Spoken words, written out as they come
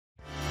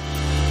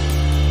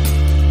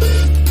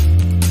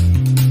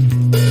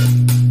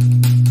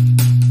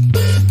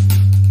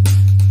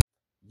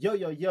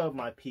Yo,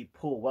 my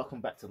people.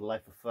 Welcome back to the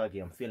Life of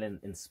Fergie. I'm feeling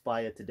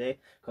inspired today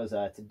because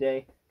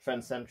today,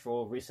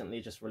 Centrl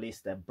recently just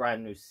released their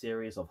brand new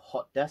series of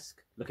Hot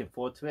Desk. Looking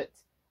forward to it.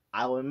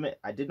 I'll admit,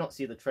 I did not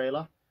see the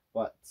trailer,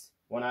 but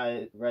when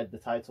I read the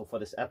title for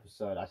this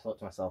episode, I thought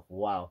to myself,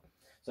 wow.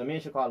 So me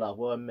and Shakala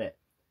will admit,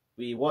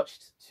 we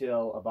watched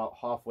till about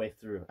halfway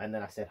through, and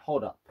then I said,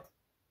 hold up.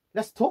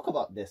 Let's talk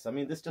about this. I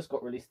mean, this just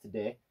got released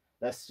today.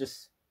 Let's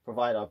just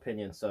provide our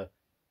opinion. So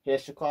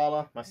here's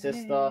Shakala, my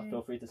sister. Hey.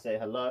 Feel free to say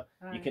hello.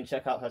 Hi. You can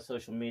check out her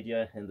social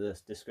media in the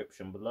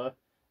description below.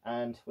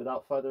 And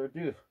without further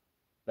ado,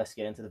 let's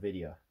get into the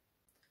video.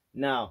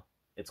 Now,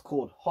 it's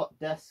called Hot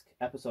Desk,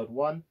 episode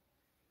 1.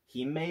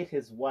 He made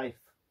his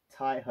wife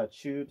tie her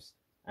tubes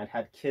and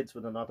had kids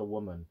with another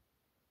woman.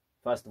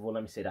 First of all,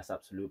 let me say that's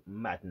absolute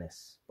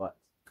madness. But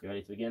you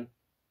ready to begin?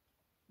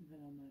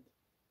 Men are mad.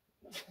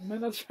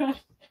 Men are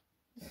trash.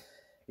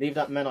 Leave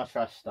that men are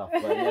trash stuff.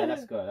 But yeah,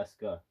 let's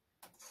go.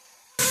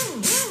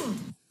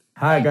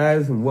 Hi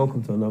guys, and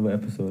welcome to another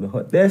episode of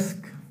Hot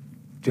Desk.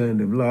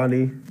 Joined with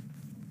Lani,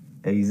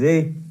 AZ,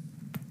 and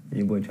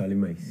your boy Charlie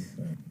Mace.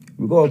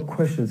 We got a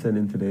question sent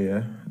in today,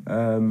 yeah?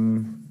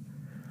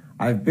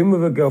 I've been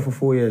with a girl for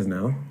 4 years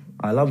now.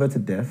 I love her to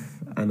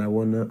death, and I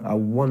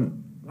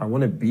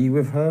wanna be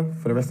with her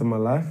for the rest of my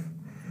life.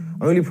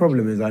 Only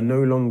problem is I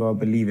no longer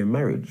believe in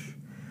marriage.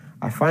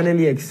 I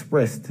finally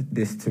expressed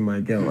this to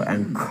my girl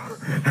and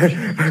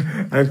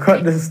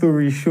cut the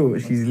story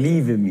short. She's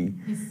leaving me.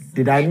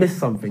 Did I miss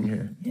something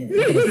here?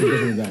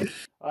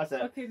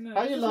 Okay, no. How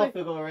are you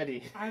laughing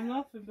already? I'm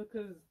laughing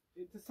because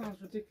it just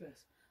sounds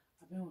ridiculous.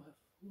 I've been with her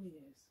for 4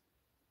 years.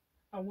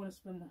 I want to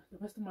spend the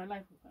rest of my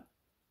life with her,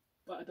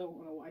 but I don't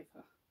want to wife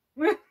her.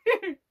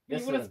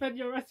 You want to spend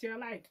your rest of your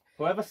life.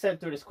 Whoever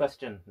sent through this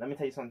question, let me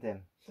tell you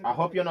something. I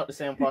hope you're not the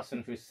same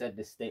person who said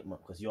this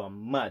statement because you are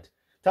mad.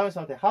 Tell me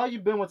something. How you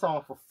been with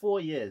someone for 4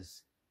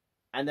 years,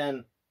 and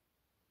then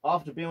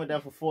after being with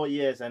them for 4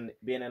 years and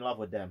being in love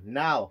with them,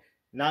 now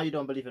you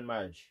don't believe in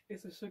marriage?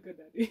 It's a sugar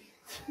daddy.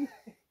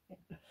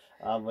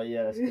 But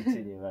yeah, let's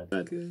continue, man.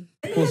 Okay.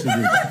 Of course you did.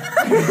 You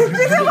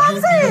know what I'm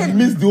saying? You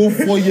missed the whole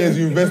 4 years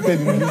you invested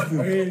in this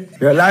thing.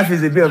 Your life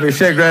is a bit of a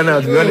shake right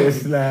now, to be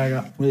honest.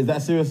 Like, wait, is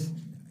that serious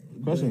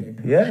question?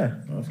 Yeah.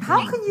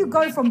 How can you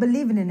go from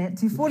believing in it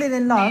to falling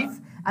in love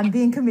and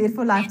being committed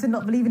for life to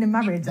not believing in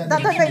marriage? That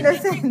doesn't make no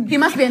sense. He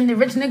must be a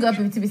rich nigga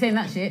to be saying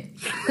that shit.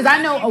 Because I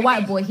know a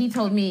white boy, he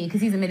told me, because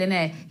he's a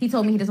millionaire, he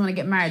told me he doesn't want to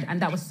get married, and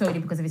that was solely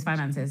because of his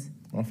finances.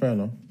 Oh, fair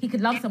enough. He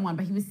could love someone,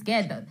 but he was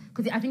scared that,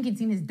 because I think he'd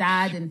seen his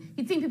dad and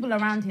he'd seen people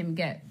around him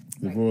get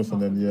divorced,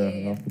 and then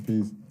after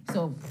peace.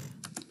 So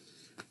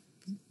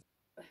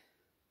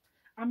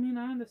I mean,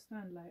 I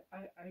understand. Like,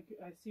 I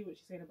see what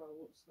she's saying about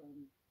what's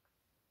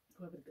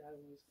whoever the guy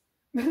was.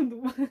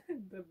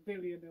 the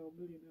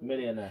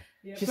millionaire.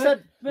 Yeah, she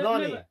said,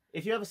 Lonnie,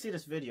 if you ever see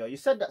this video, you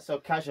said that so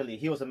casually.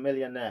 He was a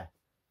millionaire.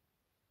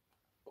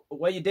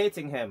 Were you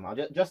dating him?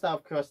 Just out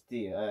of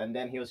curiosity, and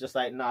then he was just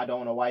like, "No, I don't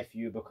want to wife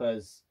you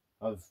because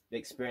of the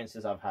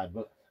experiences I've had."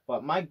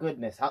 But my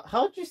goodness,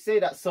 how did you say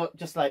that? So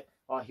just like,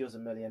 oh, he was a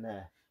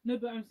millionaire. No,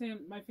 but I'm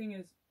saying my thing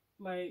is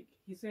like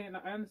he's saying.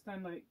 Like, I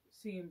understand like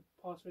seeing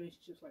past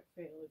relationships like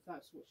fail if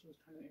that's what she was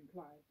trying to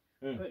imply.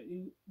 But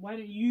why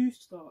don't you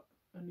start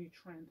a new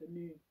trend, a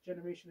new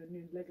generation, a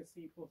new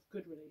legacy of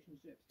good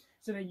relationships,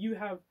 so that you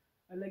have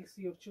a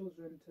legacy of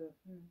children to.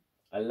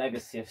 A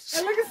legacy of.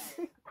 A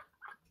legacy.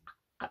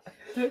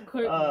 Don't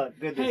quote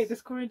me. Hey,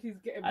 this quarantine's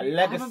getting a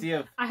legacy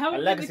of. I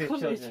haven't been in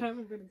college. I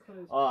haven't been in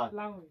college.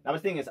 Now the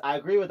thing is, I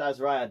agree with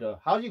Azariah though.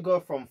 How do you go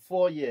from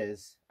 4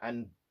 years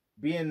and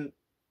being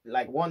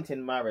like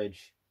wanting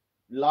marriage,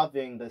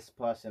 loving this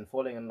person,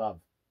 falling in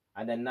love,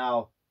 and then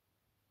now,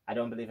 I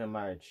don't believe in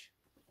marriage?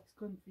 It's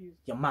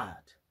confused. You're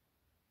mad.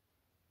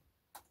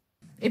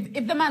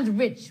 if the man's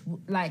rich,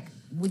 like,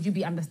 would you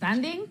be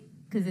understanding?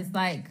 Because it's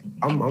like...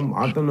 I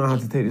don't know how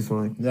to take this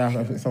one. Yeah,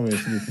 I think somebody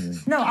is sleeping.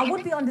 No, I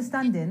would be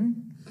understanding,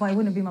 but it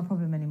wouldn't be my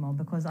problem anymore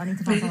because I need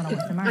to find someone I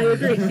want to marry.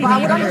 But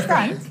I would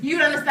understand. You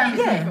would understand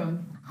where yeah.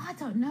 from? I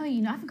don't know,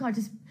 you know. I think I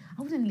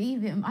wouldn't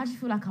leave him. I just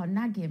feel like I'll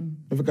nag him.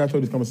 If a guy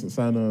told you to come and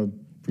sign a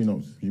prenup,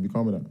 would you be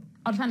calm with that?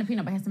 I'll sign a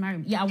prenup, but he has to marry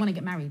me. Yeah, I want to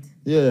get married.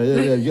 Yeah.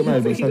 You get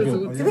married, but it's like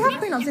Do we have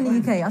prenups in the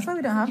UK? I swear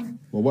we don't have.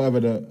 Well, whatever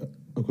the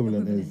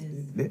equivalent is.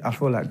 I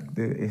feel like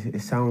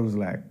it sounds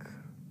like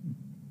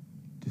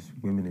just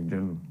women in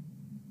general.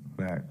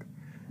 Like,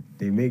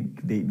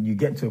 you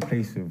get to a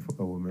place with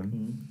a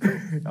woman.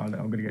 I'm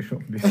going to get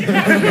shot for this.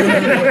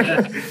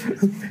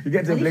 You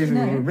get to a place with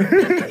a woman.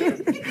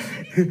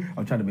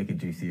 I'm trying to make it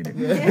juicy,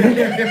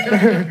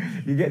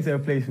 innit? You get to a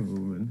place with a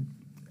woman,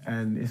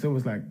 and it's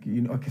almost like, you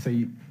know, okay, so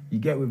you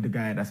get with the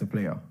guy that's a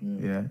player,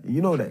 yeah?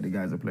 You know that the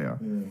guy's a player.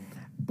 Yeah.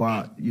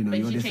 But, you know,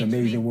 you're this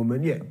amazing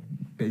woman, yeah,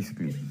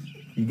 basically.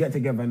 You get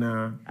together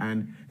now,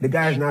 and the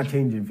guy's now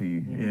changing for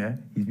you, yeah?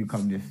 He's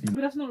become this...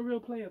 But that's not a real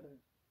player, though.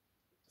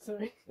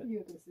 Sorry.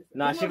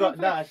 Nah,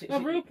 a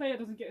real player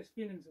doesn't get his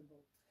feelings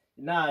involved.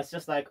 Nah, it's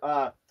just like,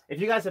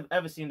 if you guys have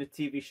ever seen the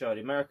TV show,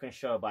 the American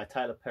show by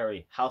Tyler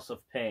Perry, House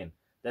of Pain,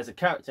 there's a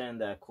character in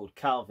there called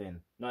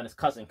Calvin, known as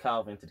Cousin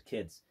Calvin to the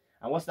kids.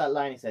 And what's that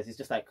line he says? It's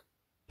just like,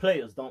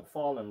 players don't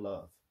fall in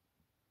love.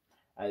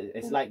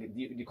 It's like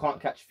you can't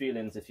catch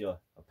feelings if you're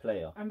a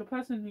player. And the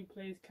person who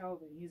plays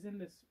Calvin, he's in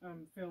this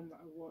film that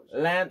I watched.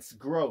 Lance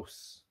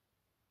Gross.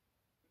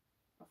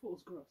 I thought it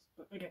was Gross,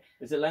 but okay.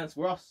 Is it Lance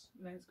Gross?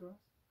 Lance Gross?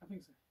 I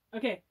think so.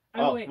 Okay.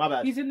 Oh, Anyway, my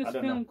bad. he's in this I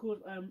don't film know.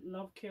 called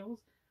Love Kills,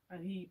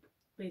 and he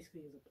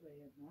basically is a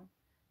player now.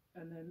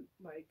 And then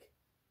like,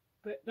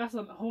 but that's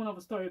a whole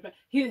other story. But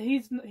he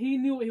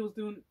knew what he was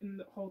doing in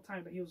the whole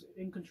time, but he was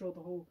in control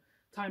the whole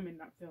time in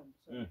that film.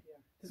 So yeah,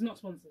 it's not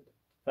sponsored.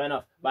 Fair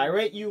enough. But I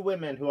rate you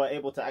women who are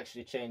able to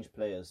actually change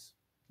players.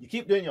 You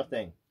keep doing your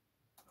thing.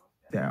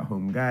 They're at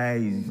home guy,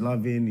 he's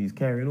loving, he's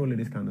caring, all of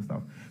this kind of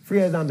stuff. 3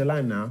 years down the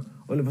line now,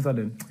 all of a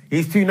sudden,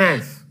 he's too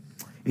nice.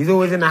 He's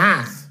always in the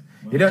house.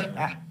 You don't.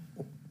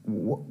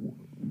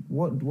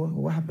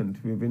 What happened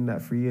within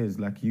that 3 years?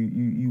 Like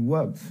you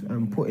worked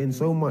and put in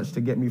so much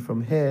to get me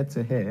from here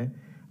to here.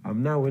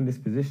 I'm now in this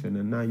position,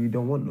 and now you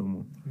don't want no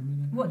more.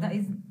 What that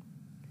is?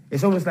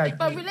 It's almost like.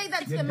 But relate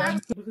that to the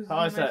marriage. Because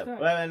How is he's that?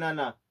 messed up. Wait,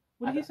 no.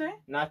 What did he say?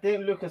 No, I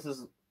think Lucas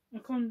is...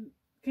 Can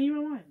you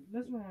rewind?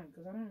 Let's rewind,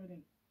 because I don't really...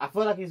 I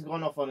feel like he's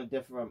gone off on a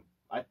different...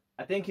 I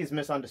think he's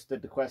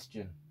misunderstood the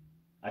question.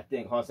 I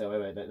think... Hold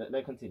on, wait,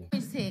 let continue.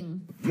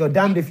 Thing. You're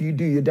damned if you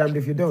do, you're damned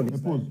if you don't. Hey,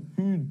 pause.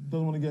 Who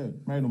doesn't want to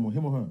get married no more,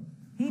 him or her?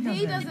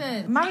 He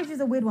doesn't. Marriage is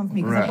a weird one for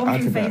me because Right, I've I gone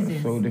through took that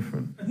phases. so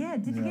different. Yeah,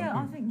 did you? Yeah,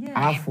 I think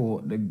yeah. I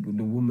thought the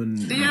woman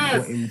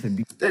got him to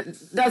be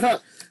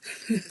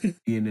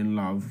being in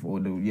love,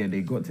 or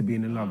they got to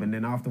being in love, and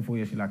then after 4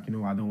 years, she's like, you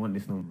know, I don't want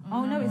this no more.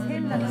 Oh no, it's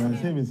him that doesn't.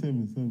 It's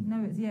him.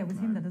 No, it was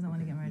him that doesn't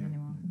want to get married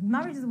anymore.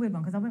 Marriage is a weird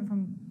one because I went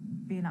from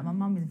being like, my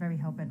mum is very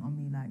hell bent on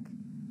me like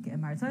getting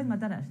married. So is my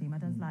dad actually. My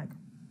dad's like,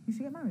 you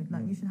should get married.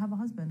 Like you should have a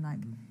husband. Like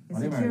it's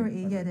Are they security.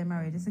 married? Yeah, they're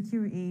married. It's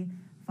security.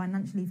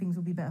 Financially, things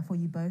will be better for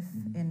you both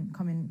in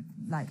coming.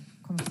 Not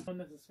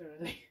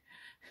necessarily.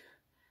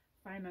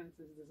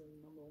 Finances is the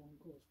number one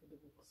cause for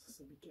divorce,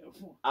 so be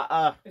careful.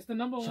 It's the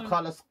number one.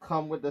 Chakalas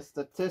come with the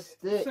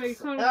statistics. So you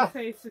can't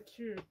really say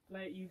secure,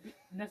 like you be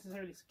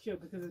necessarily secure,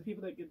 because there's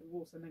people that get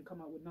divorced and then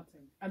come out with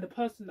nothing, and the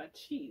person that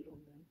cheated on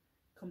them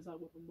comes out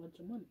with a bunch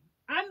of money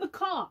and the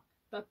car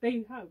that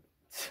they have.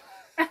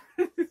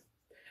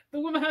 The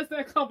woman has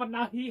their car, but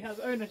now he has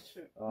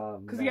ownership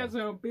because he has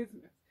his own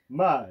business.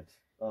 Mad.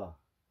 Oh.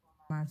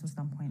 Marital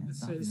standpoint and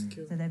stuff. So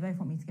secure. So they both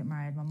want me to get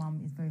married. My mum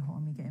is very hot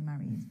on me getting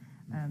married.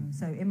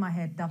 So in my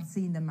head, I've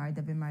seen them married.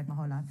 They've been married my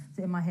whole life.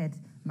 So in my head,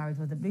 marriage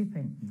was the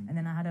blueprint. And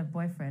then I had a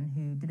boyfriend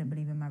who didn't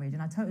believe in marriage,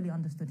 and I totally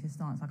understood his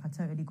stance. Like I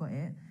totally got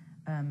it.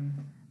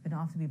 But then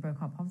after we broke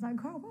up, I was like,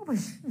 girl, what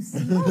was you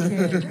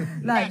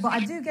smoking? Like, but I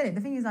do get it.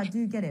 The thing is, I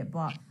do get it,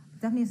 but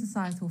definitely a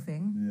societal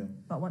thing. Yeah.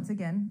 But once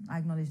again, I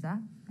acknowledge that,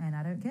 and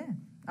I don't care.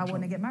 I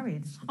want to get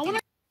married.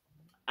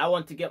 I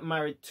want to get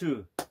married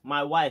too.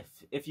 My wife,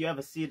 if you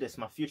ever see this,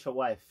 my future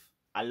wife,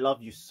 I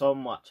love you so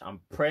much. I'm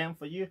praying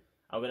for you.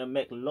 I'm going to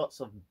make lots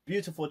of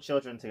beautiful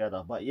children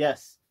together. But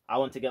yes, I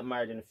want to get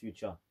married in the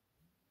future.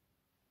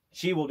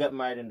 She will get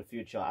married in the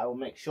future. I will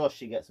make sure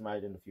she gets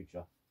married in the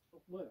future.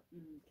 What?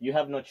 You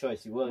have no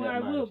choice. You will get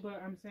married. I will,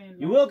 but I'm saying...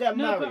 You will get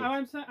married. No, but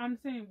I'm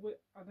saying,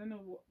 I don't know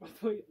what my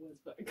point was,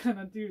 but I kind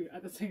of do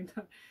at the same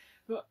time.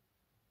 But...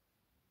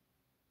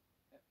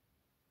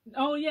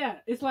 Oh, yeah.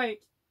 It's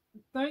like...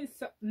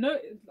 No,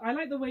 I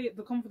like the way,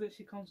 the confidence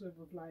she comes with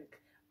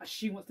like,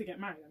 she wants to get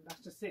married, and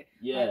that's just it.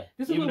 Yeah. Like,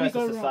 this is Even where we though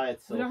go it's a wrong.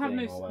 societal We don't have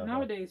thing no... or whatever.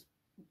 Nowadays,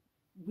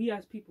 we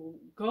as people,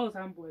 girls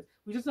and boys,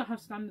 we just don't have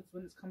standards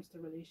when it comes to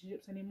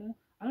relationships anymore.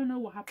 I don't know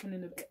what happened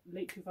in the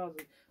late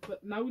 2000s,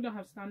 but now we don't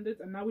have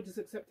standards, and now we just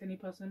accept any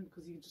person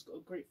because you just got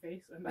a great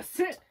face, and that's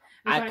it. It's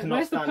I like, cannot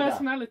where's the stand that.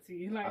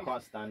 personality? Like, I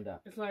can't stand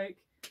that. it's like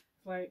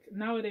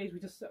nowadays we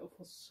just settle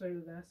for so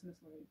less, and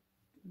it's like,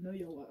 know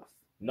your worth.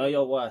 Know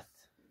your worth.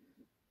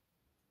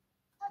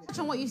 Touch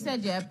on what you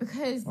said, yeah,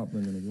 because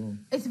Upbringing as well.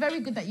 it's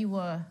very good that you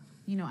were,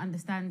 you know,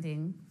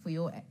 understanding for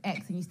your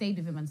ex and you stayed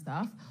with him and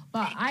stuff.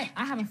 But I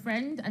have a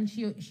friend and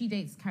she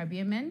dates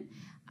Caribbean men.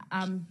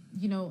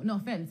 You know, no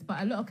offense, but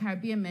a lot of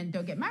Caribbean men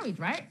don't get married,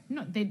 right?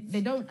 No, they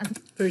don't.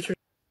 Very true.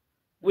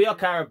 We are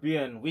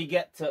Caribbean. We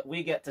get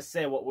to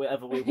say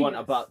whatever we want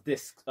Yes. about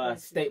this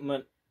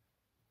statement.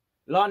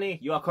 Lonnie,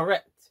 you are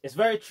correct. It's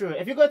very true.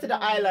 If you go to the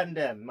island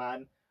then,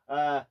 man,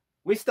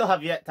 we still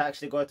have yet to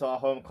actually go to our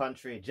home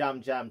country,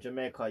 Jam,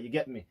 Jamaica. You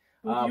get me?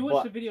 Well, if you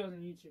watch but the videos on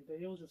YouTube,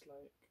 they're all just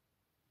like,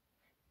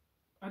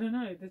 I don't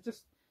know, they're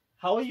just...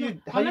 how are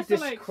you Unless they're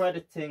like-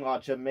 discrediting our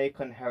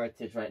Jamaican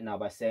heritage right now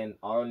by saying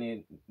our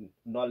only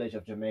knowledge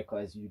of Jamaica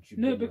is YouTube?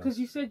 No, videos? because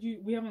you said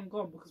we haven't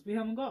gone, because we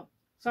haven't gone.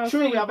 So I was True,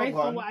 saying, we haven't based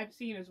gone. on what I've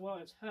seen as well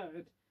as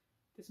heard,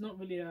 it's not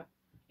really a...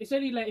 It's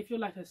only like if you're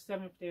like a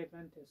Seventh-day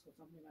Adventist or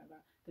something like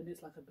that, then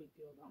it's like a big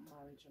deal about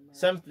marriage and marriage.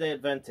 Seventh-day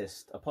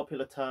Adventist, a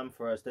popular term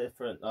for us,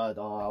 different. I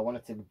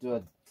wanted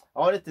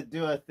to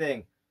do a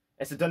thing.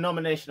 It's a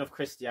denomination of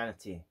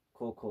Christianity.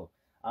 Cool.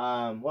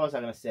 What was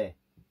I gonna say?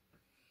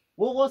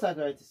 What was I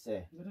going to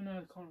say? I don't know,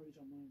 I can't read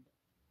your mind.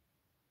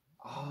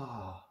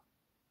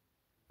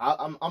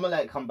 I'm gonna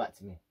let it come back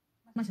to me.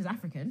 much as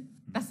African.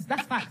 That's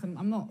facts.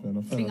 I'm not Fair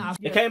enough, fair being enough. out.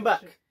 It came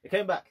back. It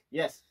came back.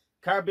 Yes.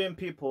 Caribbean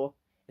people,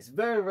 it's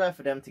very rare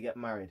for them to get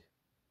married.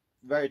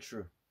 Very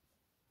true.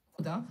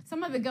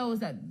 Some of the girls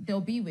that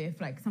they'll be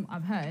with, like some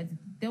I've heard,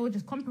 they will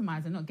just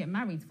compromise and not get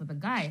married for the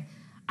guy.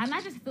 And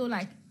I just feel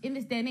like in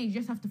this day and age, you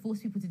just have to force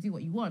people to do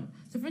what you want.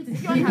 So, for instance,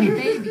 if you want to have a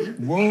baby,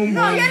 Whoa,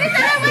 no, you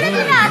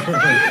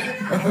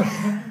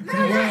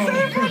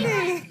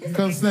understand?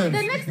 Consent.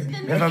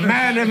 If a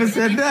man ever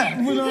said that,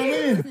 You know what I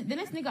mean? The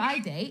next nigga I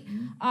date,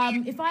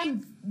 if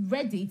I'm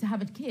ready to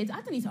have a kid, I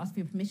don't need to ask for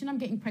your permission. I'm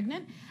getting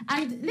pregnant.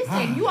 And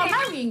listen, you are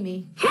marrying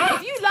me.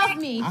 If you love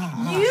me, you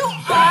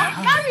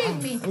are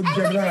marrying me. Ain't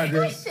no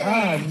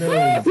discussion.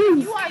 No.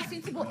 You are a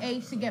suitable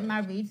age to get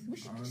married. We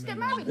should just get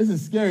married. This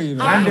is scary, you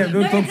know.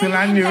 don't talk till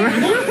I knew.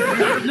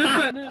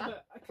 No,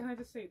 but can I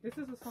just say this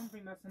is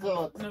something that's in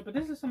but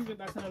this is something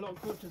that's in a lot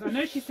of cultures. I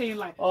know she's saying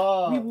like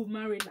we will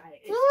marry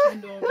like it's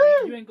kind of like,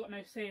 you ain't got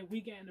no say.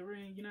 We get in the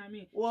ring, you know what I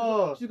mean?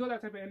 Whoa. She's got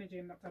that type of energy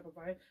and that type of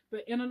vibe.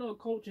 But in a lot of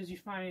cultures, you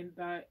find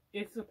that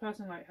if the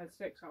person like has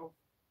sex out of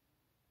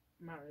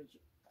marriage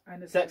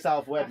and it's Sex like,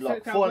 out of wedlock,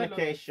 sex out of wedlock.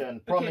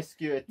 fornication,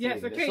 promiscuity.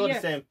 Yes, okay, it's all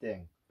yes. the same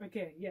thing.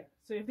 Okay, yeah.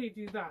 So if they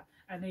do that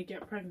and they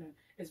get pregnant,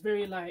 it's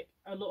very like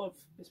a lot of,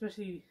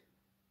 especially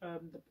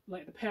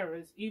the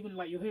parents, even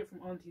like you'll hear it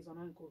from aunties and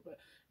uncles, but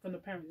from the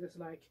parents, it's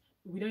like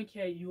we don't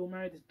care. You will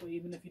marry this boy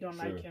even if you don't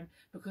like him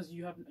because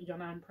you're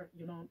now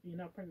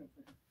pregnant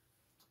for him.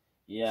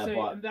 Yeah, so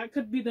but that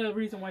could be the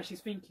reason why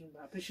she's thinking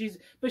that.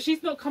 But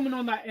she's not coming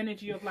on that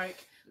energy of like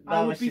no,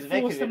 I would be she's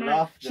forced making to me marry.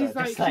 laugh. She's Just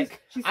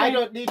like she's I saying,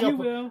 don't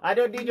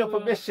need your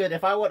permission.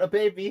 If I want a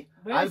baby,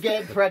 I'm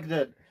getting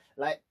pregnant.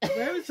 Like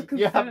Where is the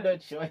you have consent? no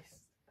choice.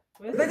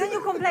 But then you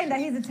complain that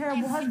he's a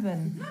terrible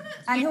husband.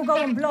 And he'll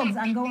go on blogs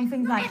and go on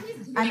things like,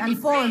 and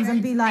forums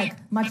and be like,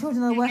 my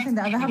children are the worst thing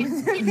that ever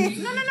happened to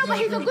me. No, but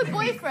he's a good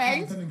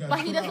boyfriend, but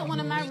he doesn't want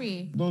to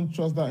marry. Don't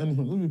trust that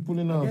anything. Don't be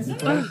pulling out.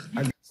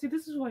 See,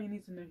 this is why you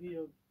need to know who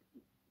you're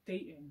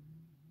dating.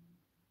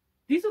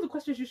 These are the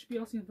questions you should be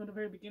asking from the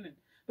very beginning.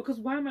 Because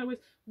why am I with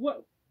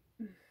what?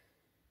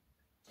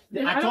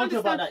 I told you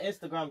about that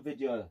Instagram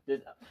video.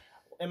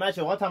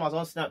 Imagine one time I was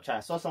on Snapchat, I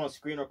saw someone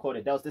screen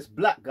recorded. There was this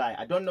black guy.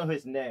 I don't know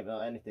his name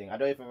or anything. I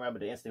don't even remember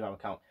the Instagram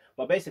account.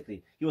 But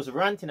basically, he was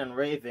ranting and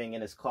raving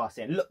in his car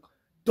saying, look,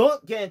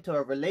 don't get into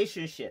a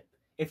relationship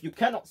if you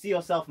cannot see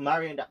yourself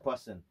marrying that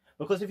person.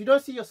 Because if you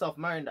don't see yourself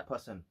marrying that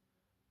person,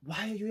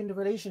 why are you in the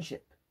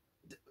relationship?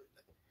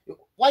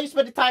 Why are you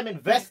spending time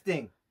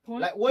investing?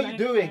 Like, what are you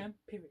doing?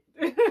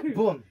 Period.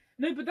 Boom.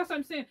 No, but that's what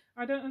I'm saying.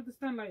 I don't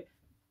understand. Like,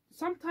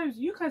 sometimes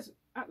you guys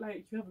act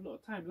like you have a lot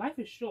of time. Life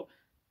is short.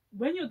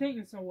 When you're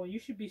dating someone, you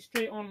should be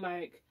straight on.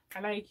 Like, I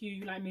like you,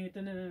 you like me.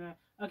 No.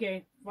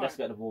 Okay, right. Let's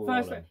get the ball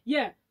First, rolling.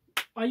 yeah.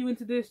 Are you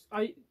into this?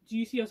 Do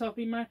you see yourself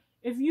being married?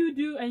 If you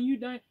do and you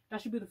don't, that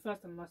should be the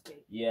first and last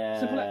date. Yeah.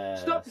 Simple, like,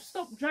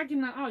 stop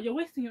dragging that out. You're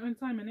wasting your own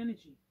time and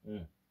energy.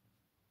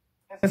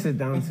 This is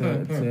down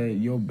to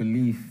your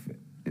belief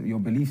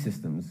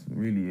systems,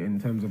 really,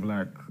 in terms of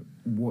like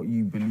what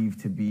you believe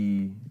to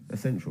be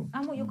essential.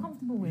 And what you're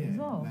comfortable with as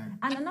well.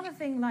 And another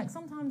thing, like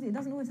sometimes it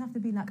doesn't always have to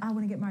be like, I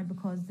want to get married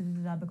because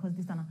because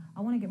this, and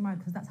I want to get married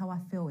because that's how I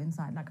feel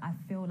inside. Like I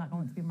feel like I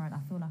want to be married.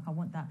 I feel like I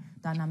want that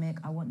dynamic.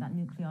 I want that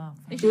nuclear.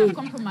 They should have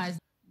compromised.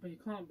 But you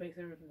can't base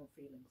everything on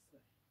feelings.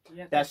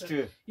 So That's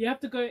true. You have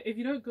to go, if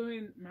you don't go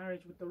in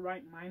marriage with the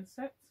right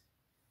mindset,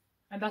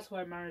 and that's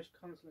why marriage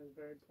counselling is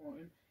very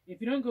important. If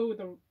you don't go with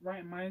the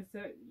right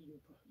mindset,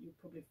 you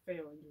probably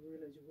fail and you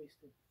realize you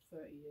wasted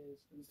 30 years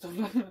and stuff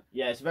like that.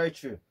 Yeah, it's very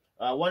true.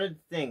 One of the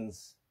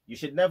things, you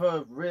should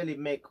never really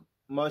make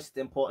most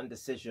important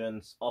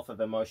decisions off of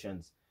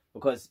emotions,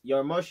 because your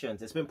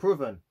emotions, it's been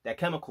proven, they're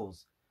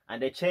chemicals and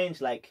they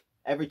change like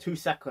every 2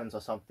 seconds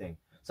or something.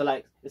 So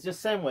like, it's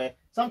just the same way.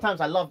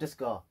 Sometimes I love this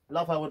girl,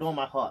 love her with all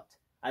my heart,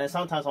 and then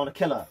sometimes I want to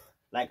kill her.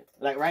 Like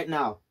right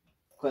now.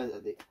 No,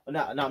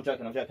 I'm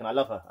joking. I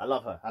love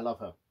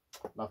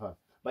her.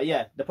 But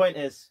yeah, the point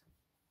is,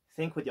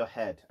 think with your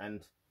head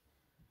and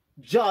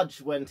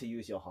judge when to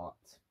use your heart.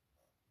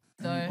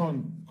 You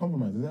can't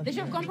compromise. Exactly. They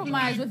should have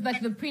compromised with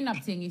like the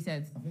prenup thing you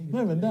said.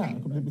 Not even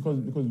that, because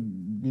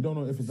we don't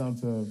know if it's down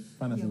to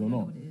finances or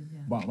not.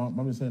 But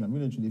I'm just saying that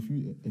really,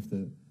 if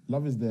the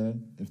love is there,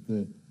 if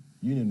the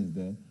union is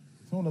there,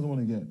 if someone doesn't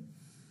want to get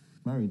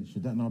married,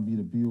 should that now be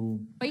the be-all?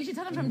 But you should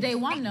tell him from day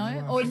one,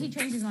 no? Or did he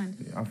change his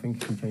mind? I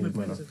think he changed his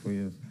mind after 4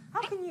 years.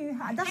 How can you?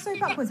 That's so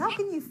backwards. How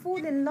can you fall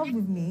in love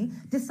with me,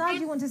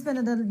 decide you want to spend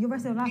your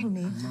rest of your life with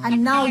me,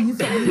 and now you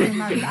start getting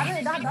married? How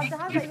does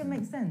that even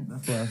make sense?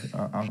 That's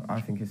why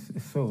I think it's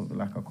so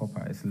like a cop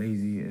out. It's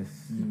lazy.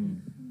 It's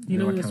You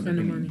know no who's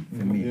spending money.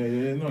 for me.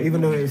 No,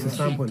 Even though it's a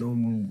standpoint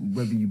on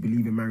whether you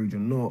believe in marriage or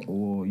not,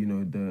 or you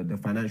know the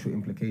financial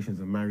implications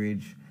of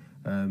marriage,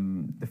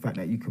 the fact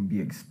that you can be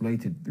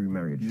exploited through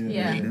marriage.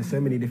 Yeah. There's so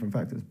many different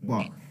factors,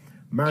 but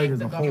marriage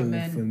as a whole,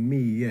 for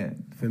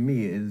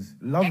me, is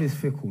love is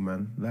fickle,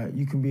 man. Like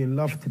you can be in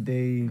love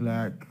today,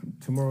 like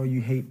tomorrow you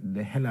hate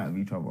the hell out of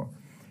each other,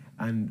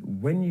 and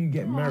when you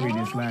get married,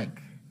 it's like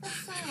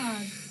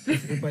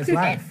But it's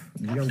life.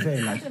 You know what I'm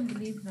saying? I Like, don't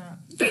believe that.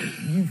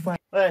 you find.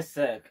 Wait a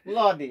sec,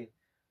 Lordy.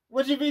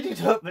 What do you mean you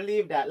don't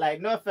believe that?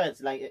 Like, no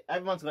offense, like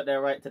everyone's got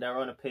their right to their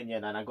own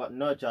opinion, and I got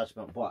no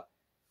judgment. But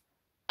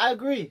I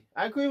agree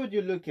with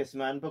you, Lucas,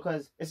 man,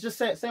 because it's just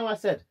same what I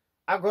said.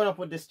 I've grown up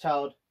with this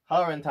child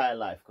her entire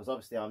life, because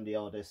obviously I'm the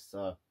oldest,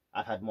 so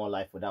I've had more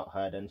life without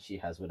her than she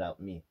has without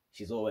me.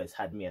 She's always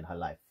had me in her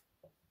life.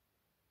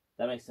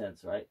 That makes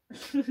sense, right?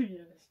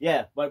 Yes.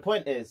 Yeah, but the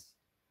point is,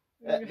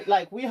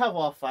 like, we have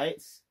our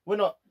fights. We're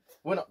not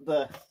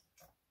the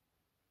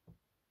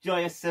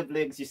joyous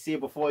siblings you see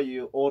before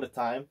you all the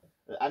time,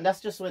 and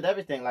that's just with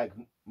everything. Like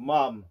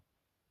mom,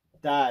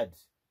 dad,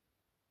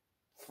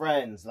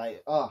 friends.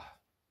 Like,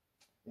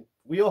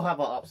 we all have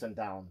our ups and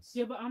downs.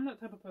 Yeah, but I'm that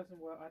type of person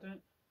where I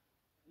don't.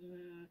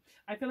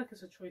 I feel like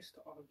it's a choice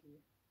to argue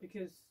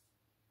because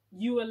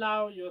you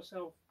allow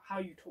yourself how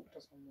you talk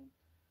to someone.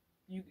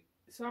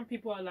 Some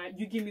people are like,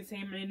 you give me the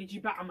same energy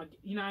back,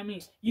 you know what I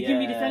mean? You give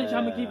me this energy,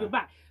 I'm gonna give it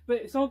back.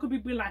 But someone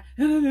could be like,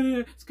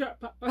 skirt,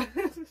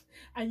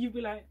 and you'd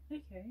be like,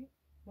 okay,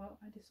 well,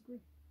 I disagree.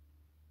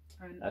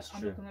 And That's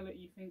I'm true. not gonna let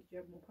you think you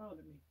have more power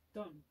than me.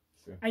 Done.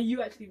 True. And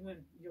you actually win.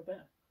 You're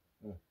better.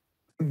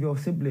 With your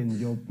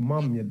siblings, your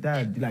mum, your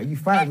dad, like you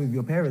fight with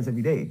your parents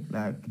every day.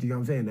 Like, do you know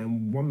what I'm saying?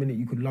 And one minute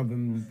you could love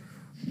them,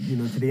 you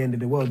know, to the end of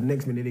the world. The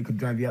next minute they could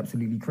drive you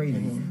absolutely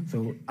crazy.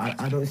 So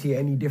I don't see it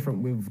any different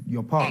with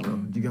your partner.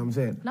 Do you get what I'm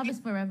saying? Love is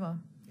forever.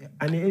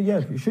 And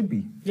it should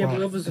be. Yeah, but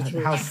love is a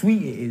choice. How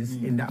sweet it is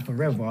in that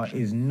forever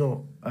is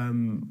not.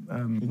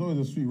 It's always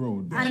a sweet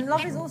road. And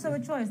love is also a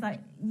choice. Like,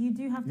 you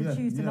do have to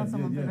choose to love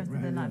someone for the rest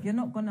of their right, life. You're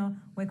not gonna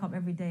wake up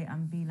every day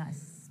and be like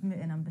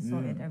smitten and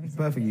besotted every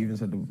single Perfect. day. You even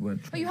said the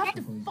word. But you have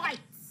to fight.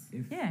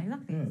 Yeah,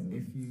 exactly.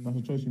 That's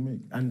a choice you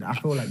make. And I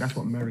feel like that's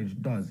what marriage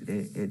does.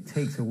 It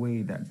takes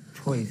away that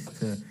choice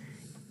to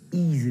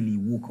easily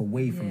walk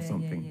away from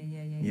something.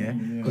 Yeah?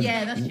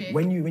 Yeah, that's true.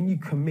 When you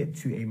commit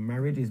to a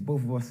marriage, it's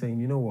both of us saying,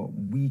 you know what,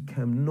 we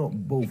cannot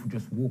both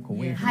just walk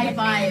away from High it.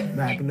 five.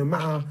 Like, no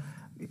matter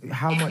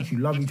how much you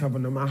love each other,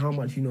 no matter how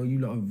much, you know, you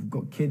lot have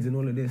got kids and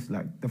all of this,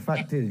 like, the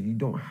fact is, you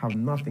don't have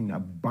nothing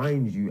that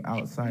binds you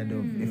outside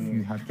of if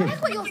you have kids.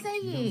 That's what you're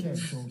saying.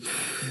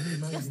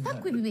 You're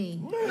stuck with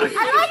me.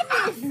 I like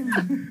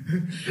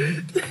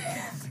this.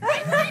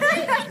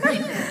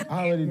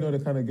 I already know the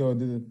kind of girl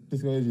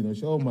this girl is, you know.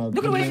 Oh my Look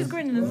at the way she's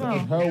grinning as well.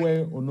 It's her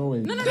way or no way.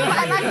 No,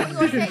 I like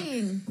what you're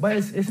saying. But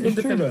it's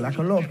true though, like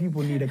a lot of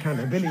people need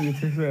accountability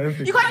to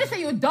everything. You can't just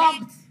say you're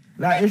dumped.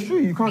 Like, it's true,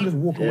 you can't just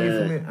walk away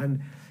from it.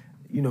 And,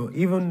 you know,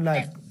 even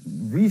like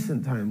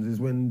recent times is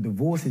when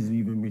divorces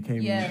even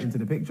became into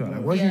the picture.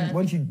 Like,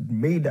 once you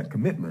made that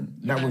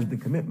commitment, that was the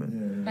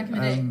commitment. Back in the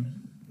day.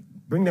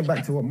 Bring that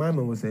back to what my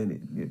man was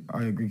saying.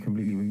 I agree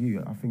completely with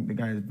you. I think the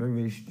guy is very,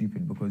 very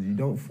stupid because you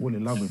don't fall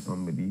in love with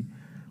somebody,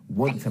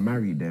 want to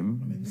marry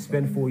them,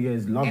 spend 4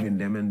 years loving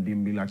them, and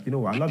then be like, you know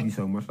what, I love you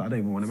so much that I don't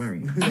even want to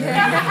marry you.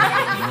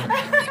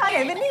 I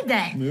don't even need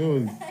that.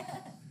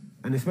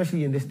 And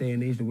especially in this day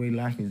and age, the way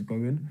life is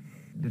going,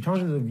 the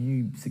chances of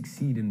you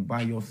succeeding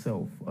by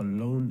yourself,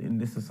 alone in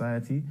this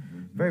society,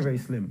 very, very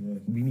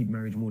slim. We need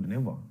marriage more than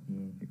ever,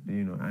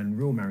 you know, and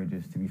real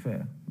marriages, to be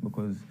fair,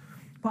 because...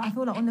 But I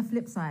feel like on the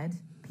flip side,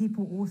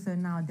 people also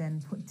now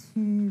then put too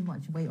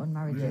much weight on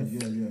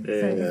marriages. So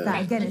it's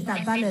that, again, it's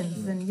that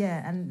balance,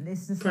 and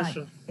it's just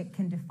Pressure. like, it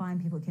can define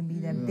people, it can be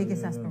their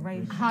biggest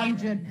aspiration.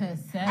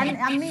 100%. And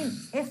I mean,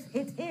 if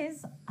it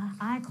is,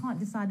 I can't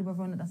decide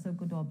whether or not that's a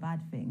good or a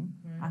bad thing.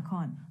 I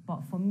can't.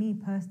 But for me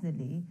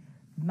personally,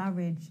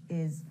 marriage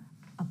is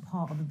a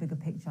part of a bigger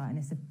picture, and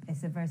it's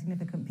a very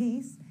significant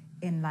piece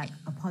in like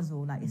a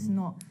puzzle. Like, it's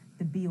not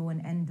the be all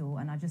and end all.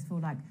 And I just feel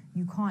like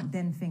you can't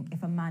then think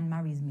if a man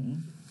marries me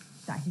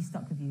that he's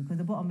stuck with you, because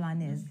the bottom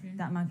line is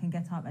that man can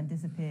get up and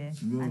disappear,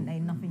 and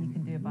ain't nothing you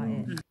can do about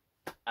it.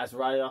 As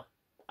Raya,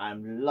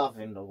 I'm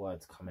loving the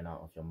words coming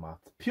out of your mouth.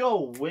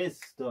 Pure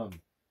wisdom.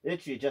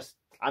 Literally, just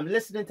I'm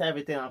listening to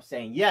everything I'm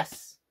saying.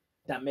 Yes,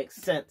 that makes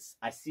sense.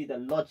 I see the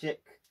logic.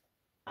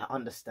 I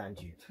understand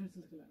you.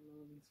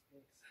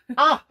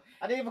 I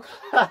didn't even.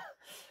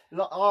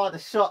 Oh, the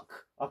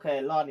shock.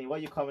 Okay, Lani, what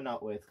are you coming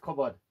out with? Come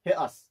on, hit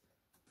us.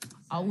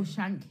 I will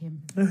shank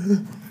him.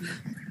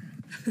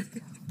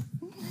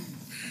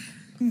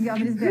 Yeah, I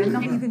mean, there's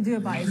nothing you can do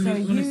about it. So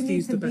you Honesty need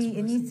is to the best be.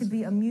 It needs to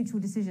be a mutual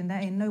decision. There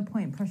ain't no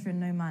point pressuring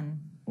no man.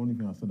 Only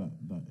thing I said that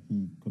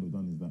he could have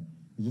done is that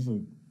it's just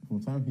from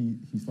the time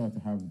he started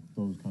to have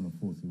those kind of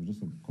thoughts, it was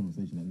just a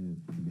conversation that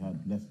needed to be had.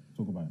 Let's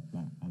talk about it,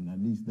 like, and at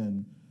least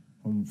then,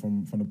 from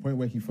the point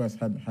where he first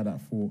had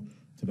that thought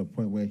to the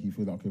point where he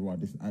feels like, okay, right,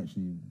 this is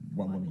actually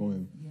what I'm gonna go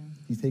with.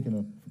 He's taken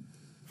her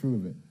through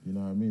with it. You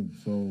know what I mean?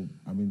 So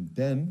I mean,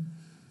 then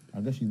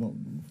I guess she's not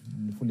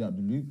fully out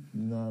the loop.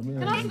 You know what I mean?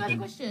 Can I ask you guys a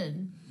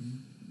question?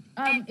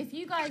 If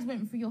you guys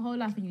went through your whole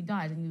life and you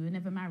died and you were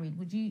never married,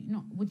 would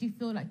you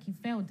feel like you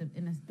failed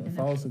If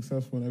I was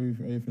successful in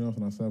everything else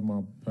and I served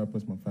my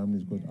purpose, my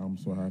family's good, I'm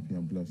so happy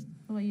and blessed.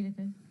 What about you,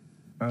 Lucas?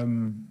 I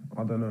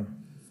don't know.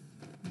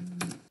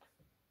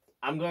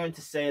 I'm going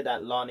to say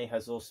that Lani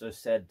has also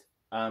said,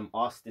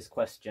 asked this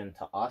question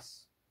to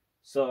us.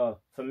 So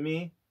for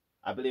me,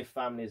 I believe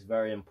family is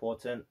very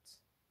important.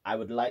 I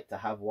would like to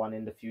have one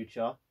in the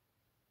future.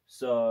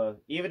 So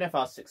even if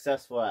I was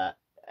successful at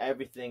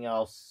everything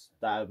else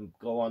that I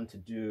go on to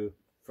do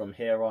from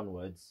here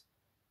onwards,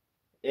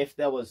 if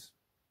there was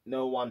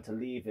no one to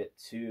leave it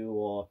to,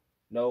 or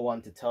no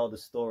one to tell the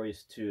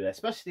stories to,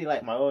 especially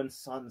like my own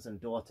sons and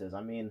daughters,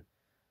 I mean,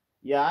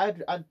 yeah,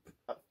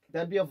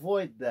 there'd be a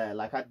void there.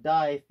 Like, I'd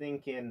die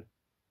thinking,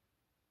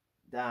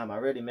 damn, I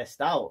really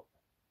missed out.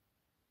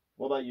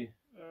 What about you?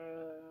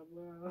 Well,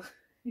 no,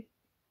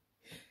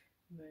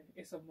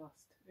 it's a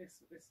must.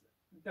 It's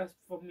that's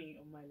for me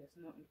on my list,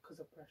 not because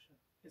of pressure.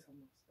 It's a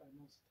must. I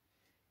must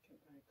get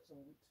married because I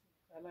want to.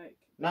 I like.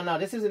 No,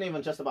 this isn't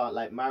even just about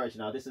like marriage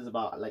now. This is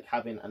about like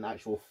having an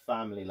actual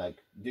family.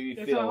 Like, do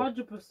you feel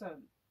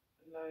 100%?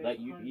 Like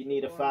you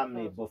need a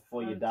family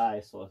before you die,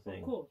 sort of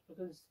thing? Of course,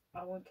 because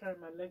I want to carry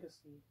my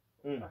legacy.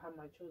 I have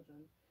my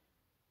children.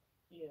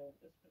 Yeah,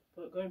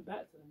 but going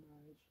back to the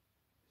marriage,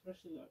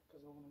 especially like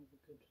because I want to have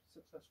a good,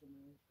 successful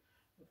marriage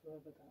with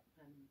whoever that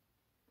man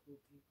will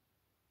be.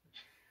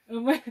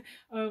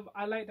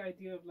 I like the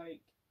idea of like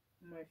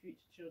my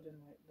future children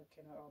like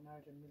looking at our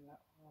marriage and being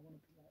like, oh, I want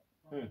to be like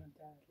my mom and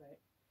dad,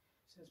 like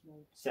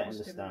setting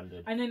the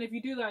standard. And then if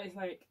you do that, it's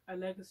like a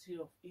legacy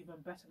of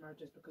even better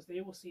marriages because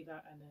they will see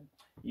that and then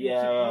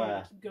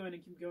keep going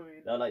and keep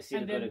going. They'll like see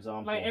a good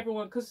example. Like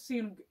everyone, because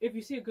if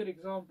you see a good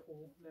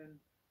example, then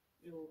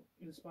it will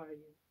inspire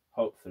you.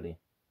 Hopefully.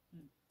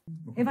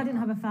 If I didn't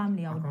have a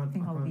family, I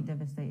would be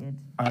devastated.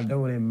 I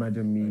don't want to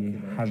imagine me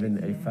having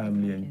a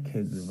family and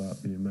kids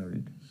without being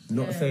married.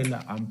 Not saying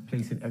that I'm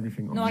placing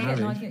everything on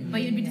marriage. I get,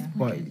 but you'd be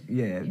disappointed. But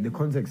yeah, the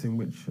context in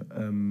which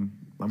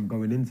I'm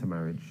going into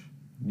marriage,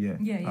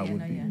 I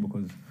would be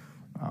because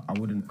I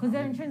wouldn't. Because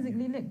they're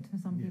intrinsically linked for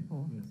some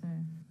people. So,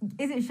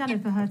 is it shallow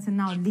for her to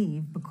now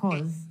leave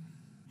because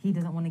he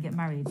doesn't want to get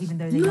married, even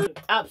though they?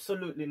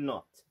 Absolutely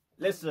not.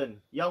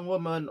 Listen, young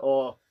woman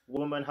or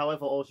woman,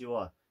 however old you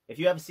are, if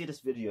you ever see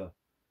this video,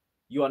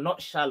 you are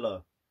not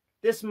shallow.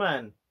 This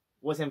man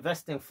was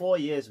investing 4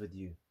 years with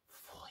you.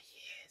 4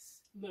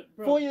 years. Look,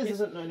 bro, 4 years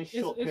isn't any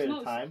short period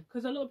of time.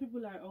 Because a lot of people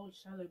are like, oh,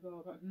 shallow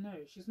girl. But no,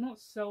 she's not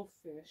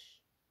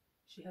selfish.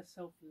 She has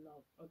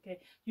self-love, okay?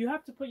 You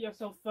have to put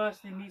yourself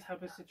first in these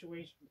type of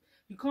situations.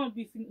 You can't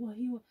be thinking,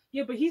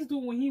 well, but he's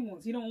doing what he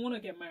wants. He don't want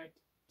to get married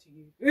to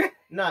you.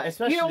 Nah,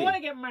 especially... He don't want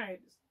to get married.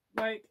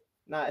 Like...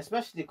 Nah,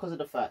 especially because of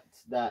the fact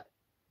that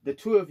the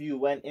two of you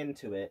went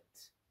into it.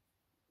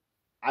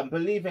 I'm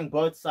believing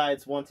both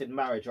sides wanted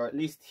marriage, or at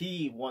least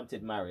he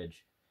wanted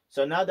marriage.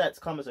 So now that's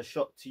come as a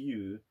shock to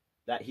you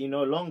that he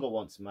no longer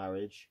wants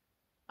marriage.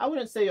 I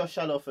wouldn't say you're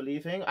shallow for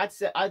leaving. I'd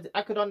say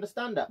I could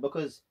understand that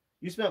because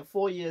you spent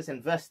 4 years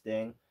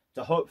investing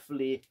to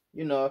hopefully,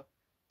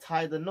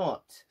 tie the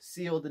knot,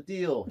 seal the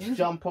deal,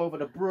 jump over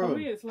the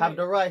broom, have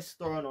the rice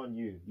thrown on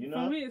you,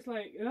 For me, it's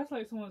like, that's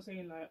like someone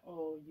saying like,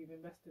 oh, you've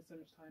invested so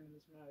much time in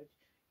this marriage,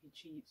 he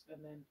cheats,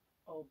 and then,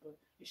 oh, but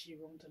is she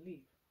wrong to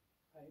leave?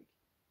 Like,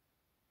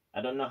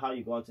 I don't know how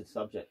you go into the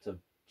subject of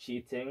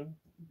cheating,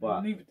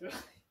 but... Neither do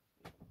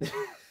I.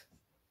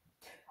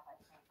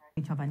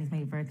 Each other, and he's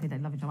made it very clear they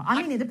love each other.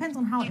 I mean, it depends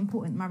on how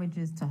important marriage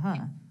is to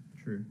her.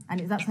 True.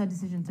 And that's her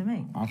decision to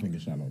make. I think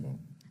it's shallow though.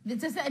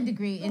 To a certain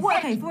degree. Well,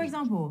 okay, for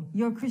example,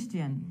 you're a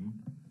Christian.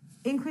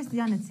 In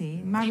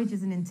Christianity, marriage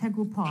is an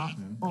integral part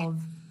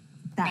of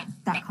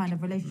that kind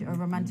of relationship, a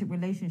romantic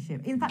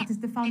relationship. In fact, it's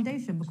the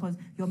foundation because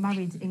you're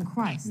married in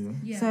Christ.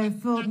 Yeah.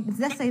 So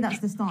let's say that's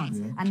the stance,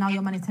 and now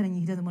your man is telling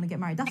you he doesn't want to get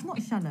married. That's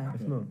not shallow.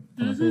 It's not.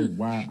 I say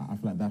why I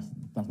feel like that's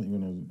not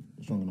even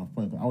a strong enough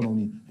point. I would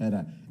only hear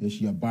that if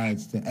she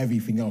abides to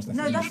everything else.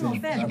 No, that's not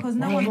fair because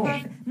no one's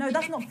perfect. No,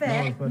 that's not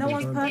fair. No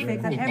one's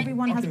perfect, and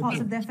everyone has parts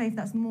of their faith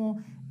that's more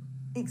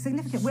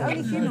significant. We're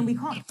only human. We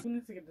can't. We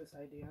need to get this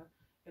idea.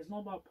 It's not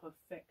about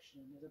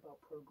perfection. It's about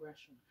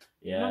progression.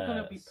 You're not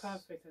gonna be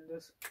perfect and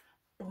just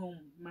boom,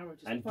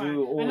 marriage is and fine.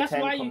 do all and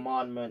 10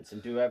 commandments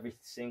and do every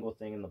single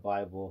thing in the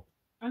Bible.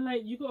 And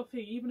like you gotta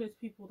think, even those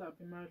people that have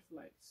been married for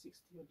like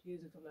 60 odd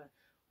years and stuff like that,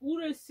 all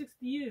those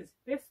 60 years,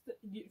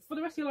 for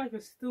the rest of your life,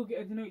 you're still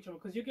getting to know each other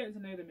because you're getting to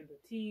know them in the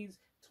teens,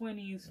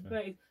 20s,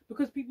 30s.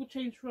 Because people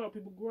change throughout,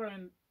 people grow,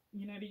 and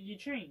you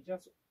change.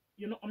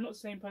 I'm not the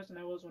same person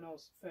I was when I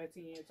was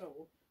 13 years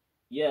old.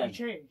 Yeah, you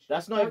change.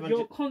 That's not even.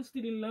 You're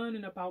constantly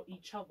learning about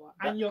each other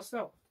and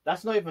yourself.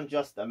 That's not even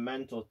just a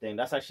mental thing.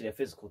 That's actually a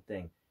physical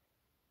thing.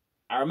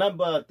 I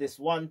remember this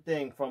one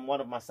thing from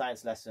one of my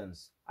science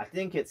lessons. I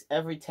think it's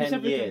every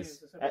 10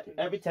 years.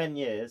 Every 10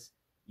 years,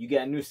 you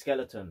get a new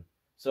skeleton.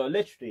 So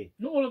literally,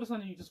 not all of a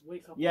sudden you just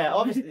wake up. Yeah,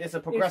 obviously it's a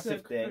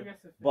progressive thing.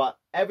 But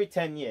every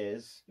 10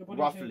 years,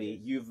 roughly,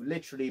 changes. You've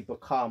literally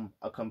become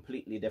a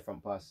completely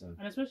different person.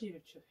 And especially if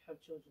you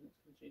have children, it's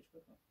going to change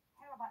with them.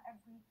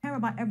 Care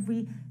about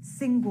every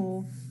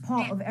single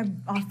part of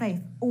our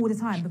faith all the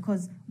time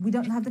because we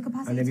don't have the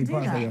capacity to do that. And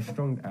every part that you're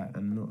strong at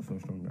and not so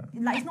strong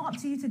at. Like, it's not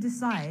up to you to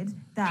decide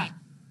that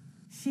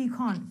she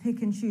can't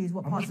pick and choose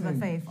what parts of her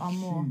faith are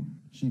more.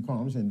 she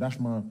can't. I'm saying that's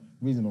my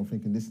reason of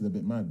thinking this is a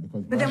bit mad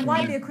because. But then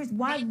why be a Christian?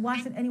 Why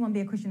should anyone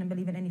be a Christian and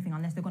believe in anything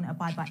unless they're going to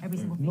abide by every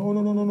single thing?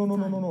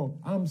 No.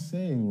 I'm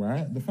saying,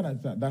 right, the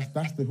fact that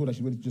that's the hill that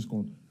she really just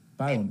going to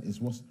die on is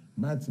what's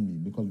mad to me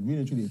because really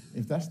and truly,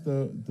 if that's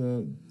the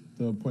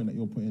point that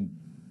you're putting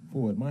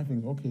forward, my thing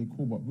is okay,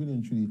 cool, but really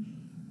and truly,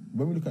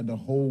 when we look at the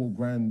whole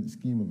grand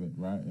scheme of it,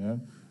 right, yeah,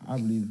 I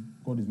believe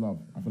God is love.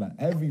 I feel like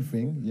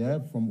everything, yeah,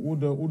 from all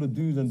the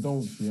do's and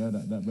don'ts, yeah,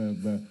 that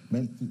we're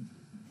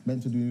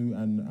meant to do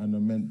and are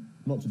meant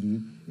not to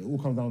do, it all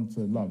comes down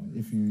to love.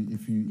 If you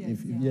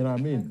know what I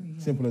mean, agree,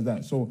 yeah. Simple as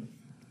that. So,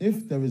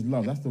 if there is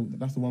love, that's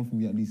the one thing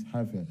we at least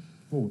have here.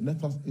 Bro,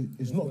 let us.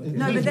 It's not.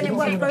 No, but then it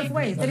works both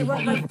ways. Then it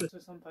works both ways. So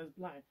sometimes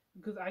blind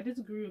because I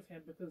disagree with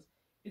him because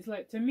it's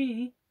like to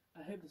me,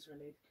 I hope this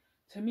relates.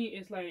 To me,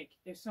 it's like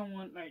if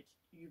someone like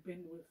you've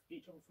been with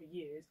each other for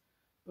years,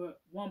 but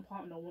one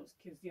partner wants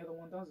kids, the other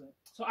one doesn't.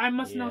 So I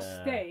must now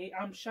stay.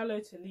 I'm shallow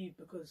to leave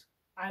because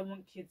I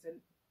want kids and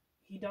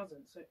he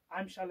doesn't. So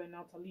I'm shallow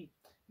now to leave.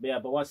 Yeah,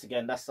 but once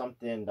again, that's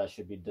something that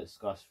should be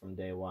discussed from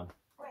day one.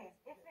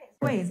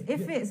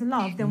 If it's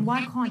love, then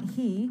why can't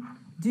he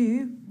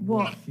do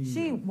what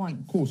she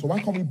wants? Cool. So why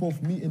can't we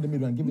both meet in the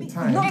middle and give it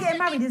time? Not getting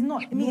married is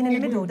not meeting in the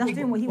middle. That's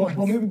doing what he wants.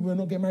 But maybe we're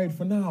not getting married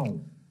for now.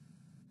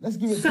 Let's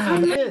give it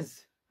time.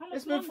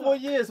 It's been 4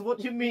 years. What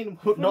do you mean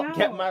not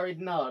get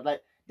married now?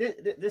 Like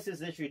this is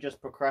literally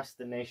just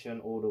procrastination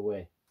all the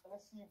way.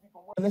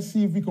 Let's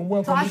see if we can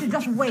work. So I should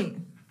just wait.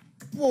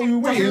 Whoa, you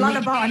waiting? Just lull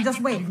about and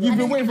just wait. You've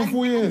been waiting for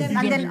 4 years.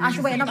 And then I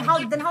should wait another. How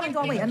long do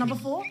I wait? Another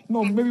 4?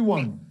 No, maybe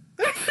 1.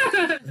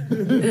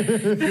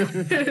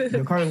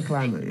 The current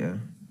climate, yeah,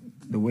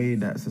 the way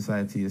that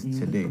society is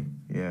today,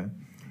 yeah,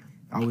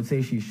 I would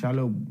say she's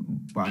shallow,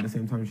 but at the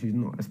same time she's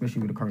not,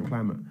 especially with the current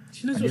climate.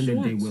 At the end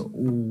of the day, we're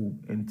all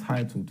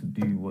entitled to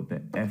do what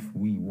the F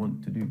we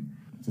want to do.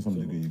 To some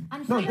degree.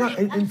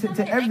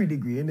 To every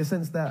degree, in the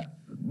sense that,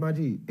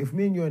 Maji, if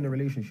me and you're in a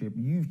relationship,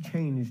 you've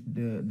changed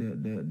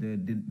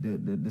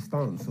the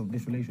stance of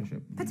this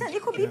relationship.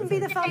 It could even be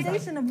the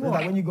foundation of what?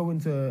 Like when you go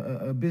into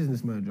a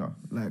business merger,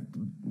 like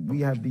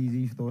we have these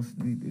ethos,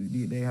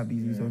 they have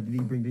these ethos, they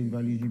bring these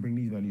values, you bring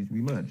these values,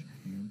 we merge.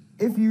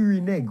 If you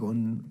renege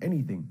on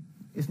anything,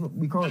 it's not.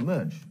 We can't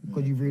merge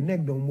because you've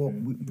reneged on what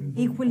we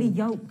equally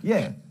yoked.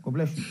 Yeah, God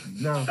bless you.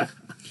 Now,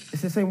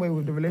 it's the same way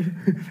with the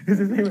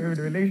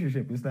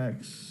relationship. It's like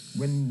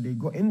when they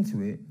got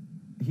into it,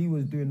 he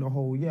was doing the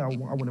whole I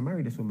want to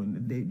marry this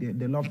woman.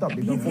 They're loved up.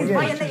 They've done 4 years.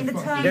 Violating the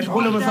terms. Then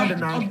all of a sudden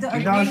now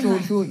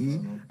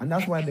shorty, and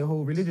that's why the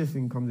whole religious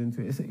thing comes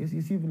into it.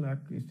 It's even like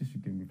it's just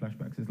giving me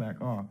flashbacks. It's like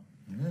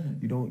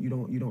you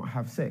don't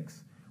have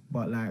sex,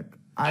 but like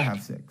I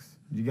have sex.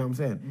 Do you get what I'm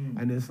saying?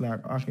 And it's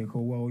like okay,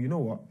 cool. Well, you know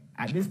what?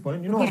 At this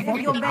point, you know what?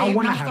 If your babe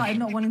now started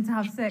not wanting to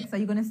have sex, are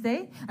you going to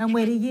stay and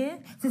wait a year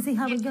to see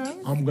how it goes?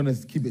 I'm going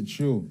to keep it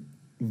chill.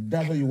 If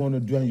that's what you want to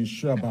do and you're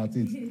sure about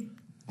it,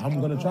 I'm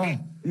going to try.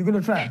 You're going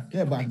to try?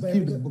 Yeah, but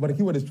the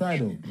keyword is try,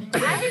 though.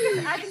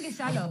 I think it's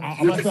shallow.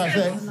 I'm not trying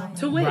sex.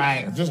 To wait.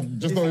 Right. Just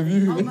not with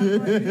you.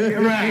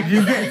 Right.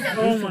 You get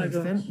Oh my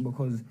God.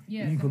 because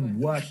you can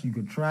work, you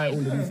could try all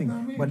of these things.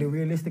 But the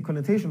realistic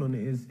connotation on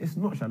it is it's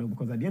not shallow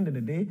because at the end of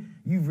the day,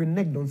 you've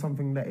reneged on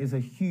something that is a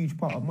huge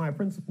part of my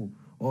principle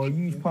or a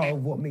huge part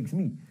of what makes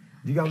me.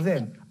 Do you get what I'm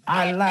saying?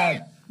 I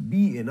like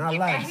beating, I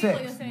like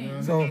sex.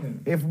 So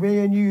if me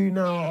and you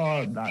now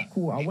are like,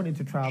 cool, I wanted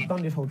to try, I've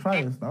done this whole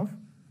trying stuff.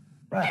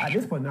 Right, at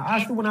this point now,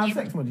 I still want to have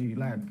sex, my G.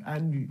 Like,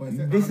 and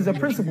this is a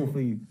principle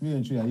for you. Really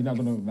and truly, you're not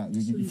gonna like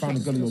you found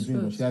the girl of your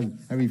dreams, but she has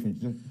everything.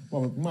 She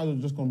might as well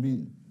just gonna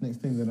be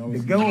next thing. Then the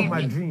girl of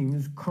my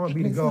dreams can't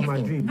be the girl of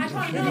my dreams.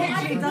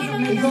 It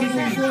doesn't make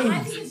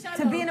sense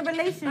to be in a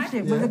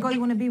relationship with the girl you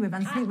want to be with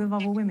and sleep with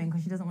other women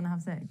because she doesn't want to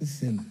have sex.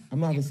 Listen, I'm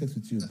not having sex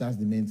with you. That's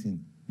the main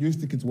thing. You're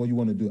sticking to what you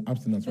want to do,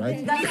 abstinence,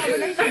 right? That's not a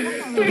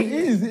relationship. It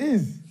is. It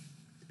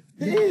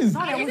is.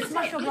 Sorry, I will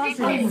smash your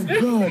glasses. Oh my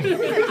God.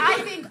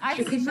 I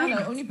think it's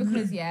shallow only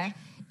because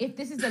if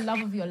this is the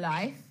love of your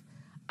life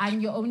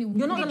and you're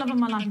not the love of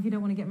my life if you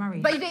don't want to get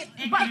married. But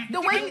the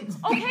way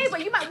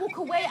but you might walk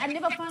away and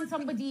never find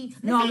somebody.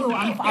 No, I will.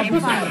 I'll be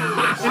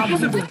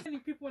fine. There's too many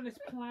people on this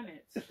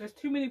planet. There's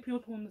too many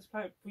people on this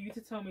planet for you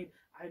to tell me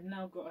I've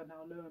now got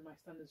to lower my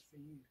standards for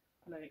you.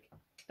 Like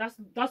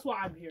that's what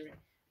I'm hearing.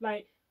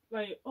 Like,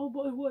 oh,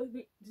 but what?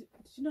 Do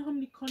you know how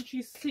many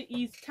countries,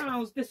 cities,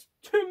 towns? There's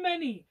too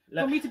many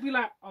for me to be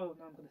like, oh,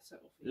 no, I'm gonna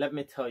settle for you. Let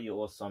me tell you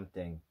all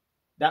something.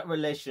 That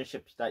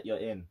relationship that you're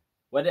in,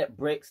 whether it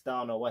breaks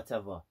down or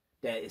whatever,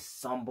 there is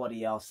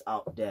somebody else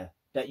out there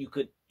that you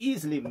could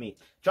easily meet.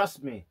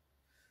 Trust me.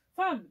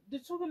 Fam, they're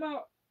talking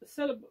about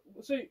So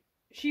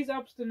she's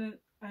abstinent,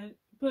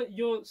 but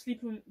you're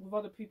sleeping with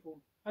other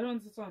people. I don't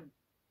understand.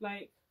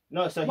 Like.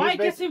 No, so why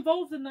get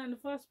involved in that in the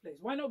first place?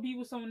 Why not be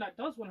with someone that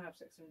does want to have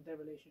sex in their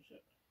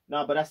relationship?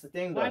 No, but that's the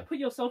thing, though. Why put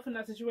yourself in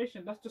that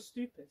situation? That's just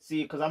stupid.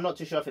 See, because I'm not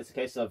too sure if it's a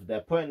case of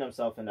they're putting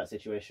themselves in that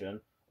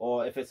situation,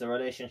 or if it's a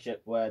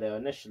relationship where they're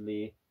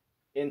initially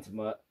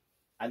intimate,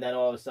 and then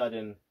all of a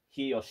sudden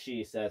he or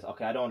she says,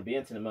 "Okay, I don't want to be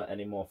intimate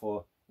anymore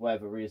for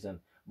whatever reason."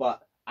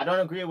 But I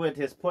don't agree with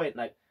his point.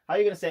 Like, How are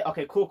you gonna say,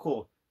 okay,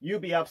 cool, you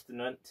be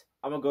abstinent,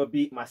 I'm gonna go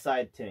beat my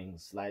side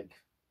things, like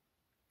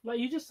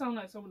you just sound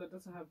like someone that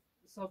doesn't have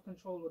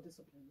self-control or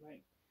discipline.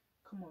 Like,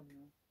 come on,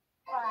 man.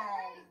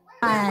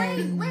 Wait.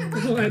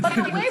 But the way,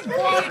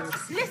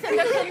 listen,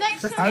 the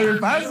connection. I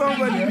find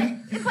somebody.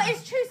 But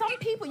it's true. Some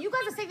people, you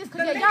guys are saying this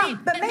because you're young.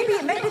 But maybe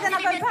then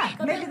I go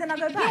back. Maybe then I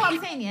go You know what back. I'm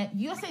saying? Yeah,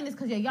 you're saying this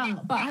because you're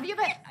young. But have you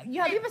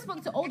ever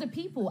spoken to older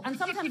people? And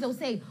sometimes they'll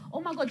say,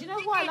 "Oh my God, you know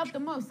who I love the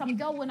most? Some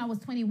girl when I was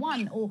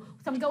 21, or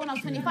some girl when I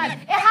was 25."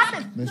 It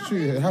happens. It's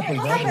true, it happens.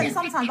 It happens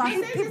sometimes, but I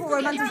think people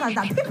romanticize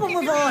that. People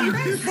move on.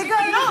 They go,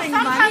 No, nothing,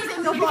 sometimes man.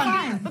 it They'll moves be on.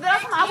 fine. But the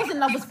last time I was in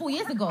love was 4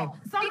 years ago.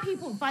 Some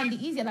people find it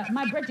easier. Like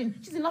my brethren,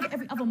 she's in love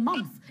every other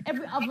month,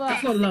 every other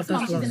That's not love, 6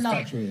 months. that's She's in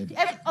love. Saturated.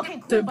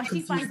 Okay, cool, but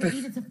she finds it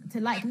easier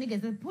to like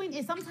niggas. The point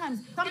is,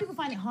 sometimes some people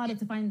find it harder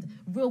to find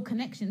real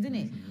connections,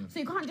 innit? So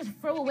you can't just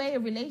throw away a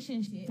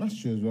relationship. That's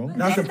true as well. That's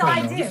This is the the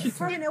point, idea.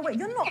 Throwing it away.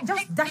 You're not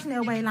just dashing it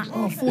away like.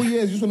 Oh, 4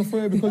 years, you just want to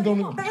throw it because you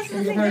don't But that's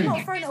the thing. You're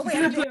not throwing it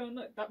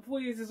away. That 4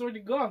 years is already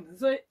gone.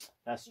 So,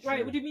 that's true.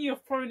 right, what do you mean you're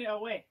throwing it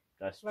away?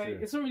 That's Like, true.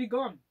 it's already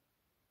gone.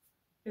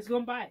 It's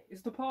gone by.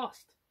 It's the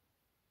past.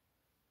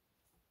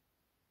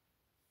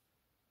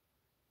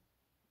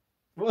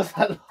 What was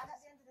that?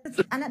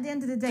 And at the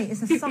end of the day,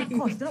 it's a sunk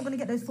cost. You're not going to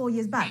get those 4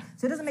 years back.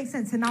 So it doesn't make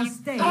sense to now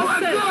stay.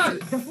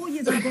 The 4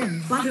 years are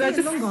gone. But I think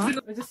it's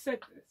longer. I just said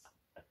this.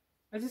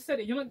 I just said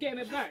it. You're not getting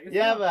it back. It's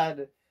Yeah, not.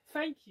 man.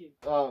 Thank you.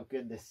 Oh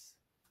goodness.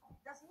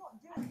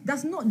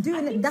 That's not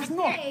doing it. That's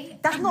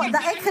not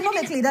that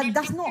economically.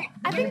 That's not.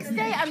 I think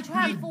stay and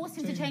try and force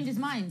him to change his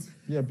mind.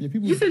 Yeah,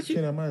 people change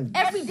their minds.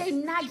 Every day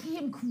nag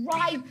him,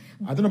 cry.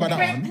 I don't know about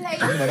that one. Play. I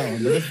don't know about that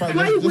one. Let's find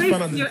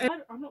out this.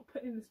 I'm not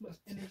putting this much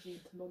energy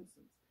into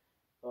nonsense.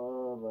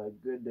 Oh my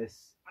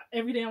goodness.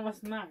 Every day I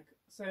must nag.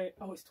 Say,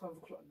 oh, it's 12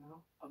 o'clock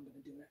now. I'm going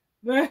to do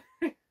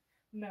it.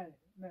 No.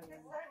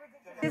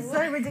 It's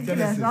so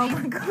ridiculous. Oh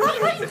my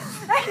god.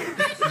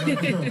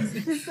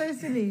 It's so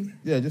silly.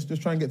 Yeah, just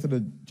try and get to the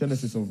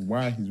genesis of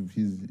why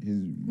he's.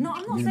 No,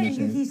 I'm not saying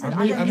he said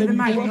I don't even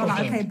marry. You're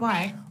like, okay,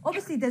 bye.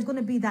 Obviously, there's going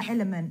to be that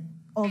element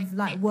of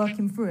like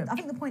working through it. I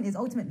think the point is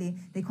ultimately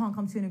they can't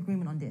come to an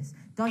agreement on this.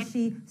 Does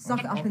she suck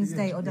it up and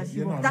stay, or does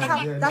she?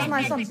 That's my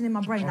assumption in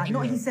my brain. Like,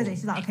 not he said it.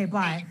 She's like, okay,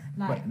 bye.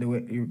 Like, But the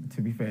way,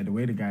 to be fair, the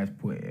way the guys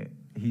put it,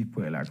 he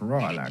put it like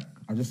raw, like.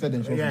 I just said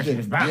that. Yeah,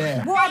 she's back.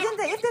 Yeah. well, I didn't.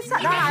 If they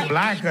sat down,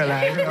 Like her,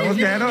 like, what's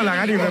going on? Like,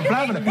 I didn't even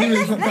plan for that.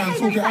 let's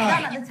say they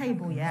sat down at the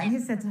table, yeah, and he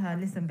said to her,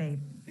 "Listen,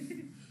 babe,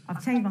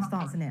 I've changed my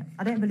stance on it.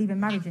 I don't believe in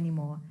marriage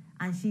anymore."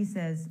 And she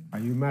says, Are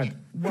you mad?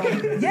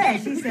 "Well, yeah."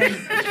 She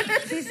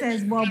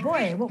says, "Well,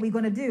 boy, what we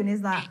gonna do?" And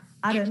he's like,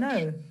 "I don't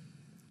know.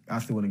 I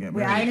still want to get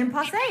We're married. in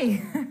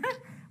passe."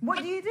 What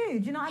do you do?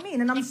 Do you know what I mean?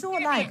 And I'm sure,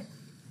 like,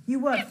 you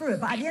work through it.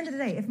 But at the end of the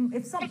day,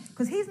 if some,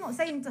 because he's not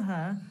saying to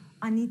her,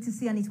 I need to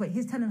wait.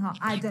 He's telling her,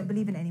 I don't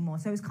believe in it anymore.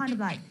 So it's kind of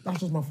like...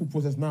 That's just my thought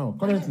process now.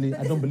 Currently,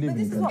 I don't believe in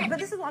it. But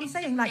this is what I'm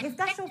saying. Like, if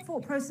that's your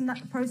thought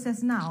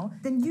process now,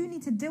 then you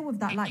need to deal with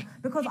that. Like,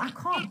 because I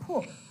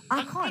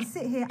can't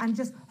sit here and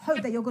just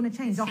hope that you're going to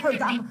change. I hope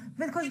that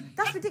because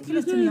that's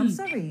ridiculous to me. I'm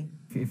sorry.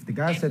 If the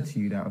guy said to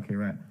you that, okay,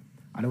 right,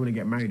 I don't want to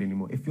get married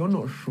anymore. If you're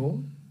not sure,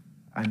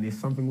 and it's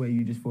something where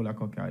you just feel like,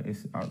 okay,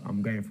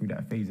 I'm going through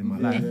that phase in my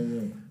life,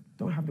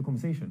 don't have the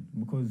conversation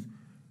because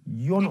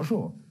you're not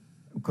sure.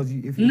 Because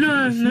if she's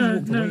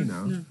walked away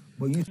now,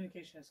 but you...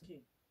 Communication is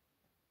key.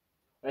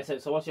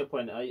 So what's your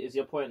point? Is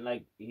your point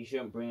like he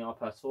shouldn't bring it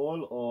up at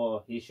all,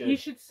 or he should? He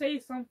should say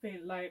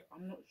something like,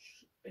 "I'm not."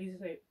 He should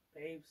say,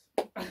 "Babes,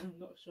 I'm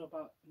not sure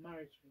about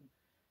marriage thing.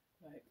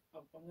 Like,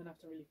 I'm gonna have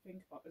to really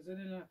think about it.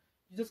 You're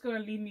just gonna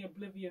leave me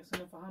oblivious, and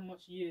then for how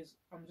much years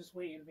I'm just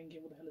waiting,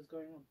 thinking what the hell is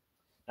going on."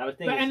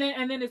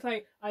 And then it's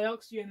like I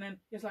asked you, and then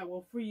it's like,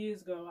 well, 3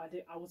 years ago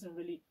I wasn't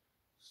really.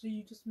 So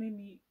you just made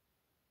me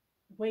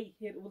wait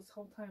here this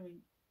whole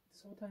time.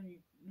 This whole time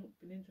you've not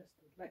been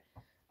interested. Like,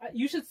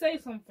 you should say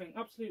something.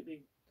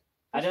 Absolutely.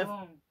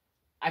 Wrong.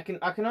 I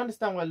can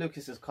understand where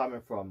Lucas is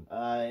coming from.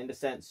 In the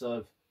sense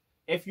of,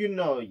 if you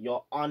know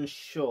you're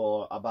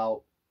unsure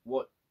about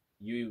what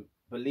you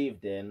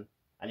believed in,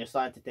 and you're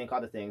starting to think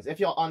other things. If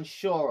you're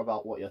unsure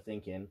about what you're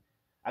thinking,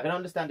 I can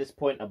understand this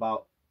point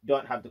about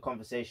don't have the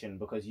conversation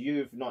because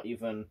you've not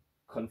even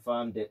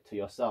confirmed it to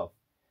yourself.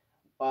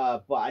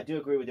 But I do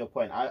agree with your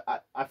point.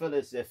 I feel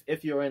as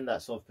if you're in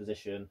that sort of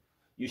position,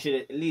 you should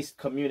at least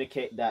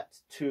communicate that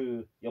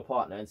to your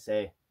partner and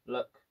say,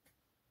 look,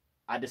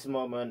 at this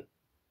moment,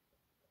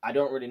 I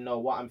don't really know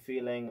what I'm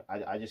feeling.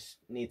 I just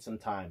need some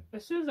time.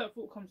 As soon as that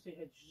thought comes to your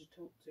head, you should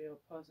talk to your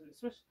person.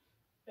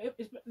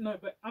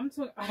 But I'm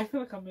talking. I feel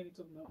like I'm really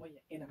talking about when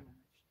you're in a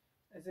marriage.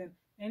 As in,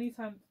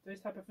 anytime those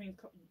type of things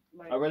come,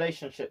 like a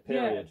relationship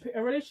period. Yeah,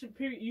 a relationship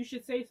period. You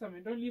should say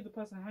something. Don't leave the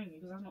person hanging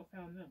because that's not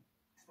fair on them.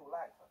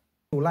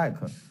 like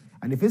her.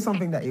 And if it's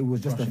something that it was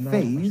just a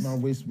phase,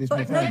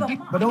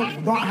 But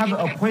don't have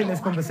a pointless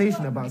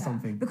conversation about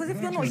something. Because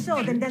if you're not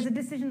sure, then there's a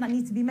decision that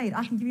needs to be made.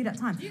 I can give you that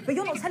time. But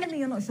you're not telling me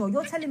you're not sure.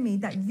 You're telling me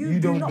that you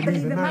do not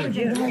believe in marriage.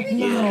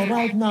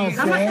 Right now,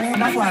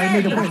 That's why I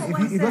made the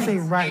point. If you're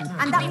saying right now.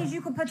 And that means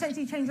you could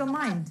potentially change your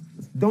mind.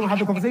 don't have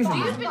the conversation. Do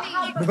you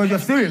believe? Because you're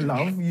still in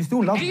love. You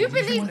still love. Do you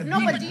believe?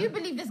 No, but do you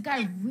believe this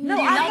guy really No,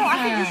 loves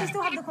I think you her? should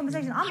still have the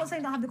conversation. I'm not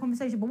saying don't have the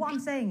conversation, but what I'm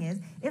saying is,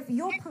 if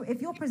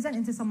you're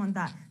presenting to someone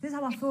that this is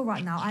how I feel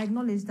right now, I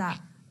acknowledge that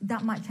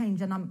might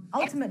change, and I'm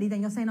ultimately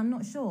then you're saying I'm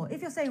not sure.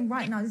 If you're saying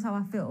right now this is how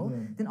I feel,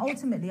 then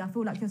ultimately I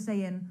feel like you're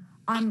saying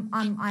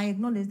I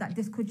acknowledge that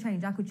this could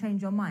change. I could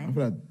change your mind. I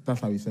feel like that's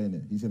how he's saying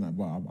it. He's saying like,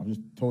 wow, I've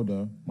just told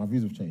her my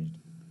views have changed.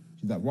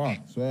 She's like, wow,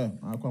 swear,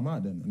 I'll come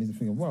out then. And he's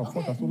thinking, wow,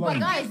 fuck, I still love But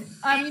you.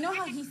 guys, you know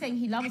how he's saying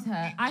he loves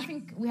her? I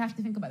think we have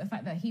to think about the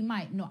fact that he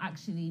might not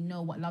actually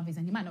know what love is,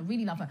 and he might not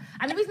really love her.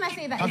 And the reason I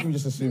say that How is... can we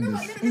just assume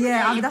this?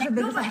 Yeah, I mean, that's a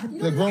big assumption.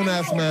 The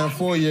grown-ass man,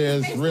 4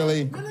 years,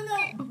 really?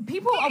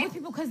 People are with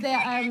people because they're,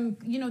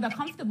 they're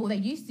comfortable. They're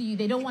used to you.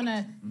 They don't want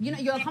to,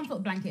 you're a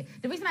comfort blanket.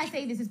 The reason I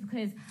say this is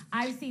because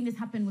I've seen this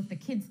happen with the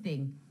kids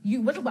thing.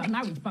 We're talking about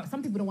marriage, but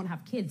some people don't want to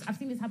have kids. I've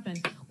seen this happen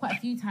quite a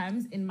few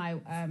times in my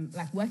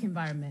work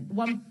environment.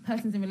 One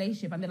person's in a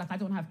relationship and they're like, I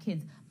don't want to have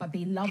kids, but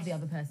they love the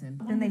other person.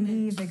 Then they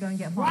leave, they go and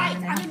get a partner.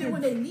 Right, and and then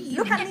when they leave,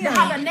 Look at they Neo.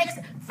 have a next...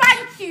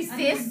 Thank you,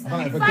 sis. If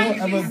a girl Thank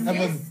you,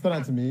 ever sis. done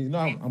that to me,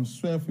 I'm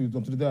swearing for you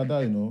until the day I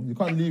die, You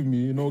can't leave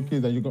me,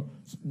 kids, and you got...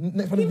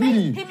 Next for the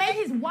He video. made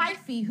his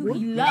wifey, who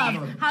he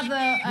loved, have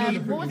a,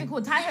 what was it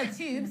called? Tie her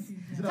tubes,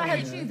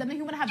 and then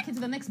he want to have kids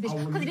with the next bitch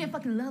because he didn't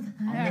fucking love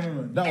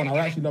her. That one, I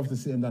would actually love to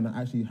sit him down and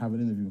actually have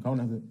an interview. I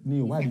want to have to,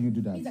 Neo, why did you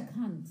do He's a that?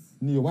 cunt.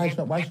 Neo, why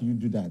should you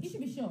do that? You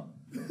should be shot.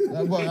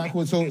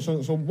 Cool.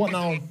 So what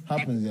now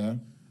happens, yeah?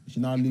 She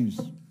now leaves.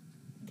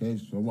 Okay,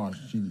 so what?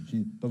 She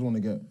doesn't want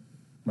to get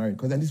married.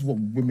 Because then this is what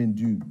women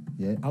do,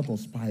 yeah? Out of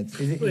spite.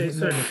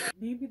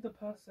 Maybe the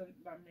person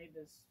that made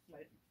this,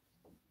 like,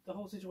 the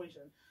whole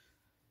situation,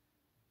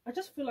 I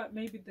just feel like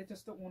maybe they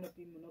just don't want to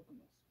be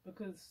monogamous.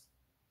 Because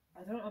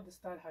I don't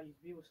understand how you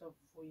can be with someone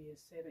for 4 years,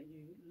 say that you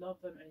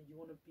love them and you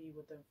want to be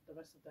with them for the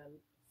rest of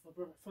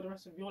for the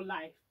rest of your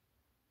life,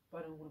 but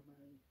I don't want to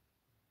marry you.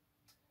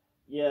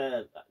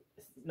 Yeah.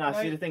 Nah,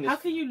 see, the thing is... How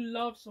can you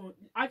love someone?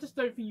 I just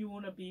don't think you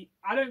want to be...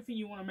 I don't think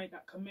you want to make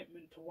that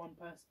commitment to one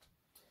person.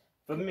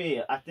 For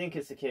me, I think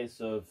it's a case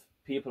of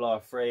people are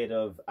afraid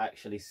of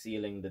actually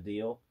sealing the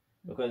deal.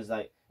 Because,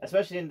 like,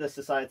 especially in the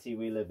society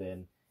we live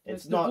in,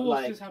 it's not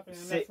like...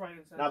 Left, right,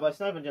 and no, but it's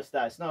not even just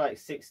that. It's not like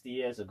 60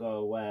 years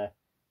ago where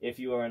if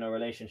you were in a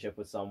relationship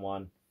with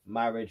someone,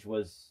 marriage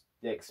was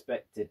the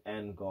expected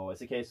end goal. It's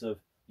a case of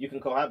you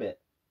can cohabit.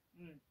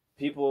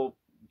 People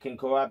can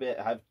cohabit,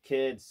 have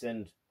kids,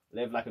 and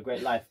live like a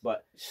great life,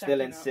 but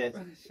still insist...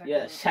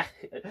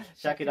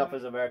 shack it up,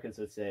 as Americans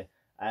would say,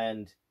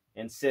 and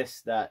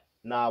insist that,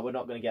 nah, we're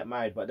not going to get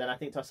married. But then I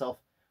think to myself,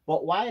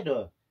 but why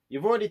though?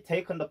 You've already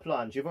taken the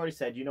plunge. You've already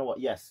said, you know what,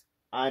 yes,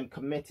 I'm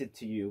committed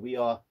to you.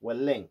 We're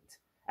linked.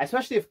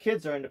 Especially if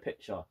kids are in the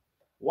picture.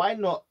 Why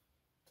not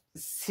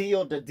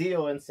seal the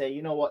deal and say,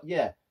 you know what,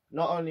 yeah,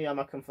 not only am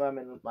I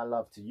confirming my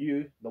love to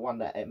you, the one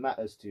that it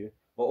matters to,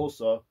 but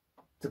also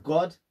to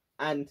God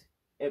and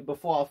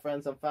before our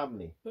friends and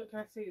family. But can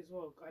I say as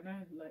well, I know,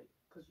 like,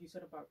 because you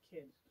said about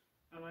kids,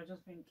 and I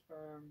just think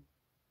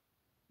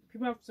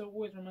people have to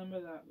always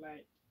remember that,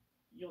 like,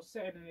 you're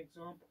setting an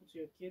example to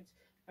your kids,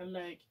 and,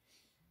 like,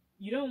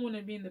 you don't want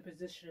to be in the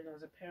position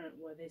as a parent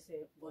where they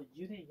say, well,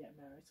 you didn't get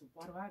married, so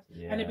why do I have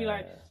to? And it'd be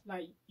like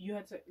you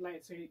had to,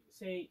 like, so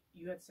say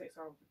you had sex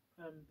out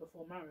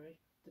before marriage,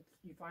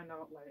 you find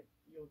out, like,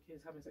 your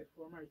kid's having sex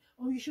before marriage.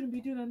 Oh, you shouldn't be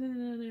doing that.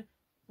 No.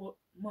 But,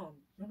 Mom,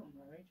 you're not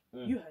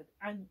married. You had,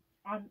 and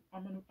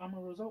I'm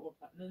a result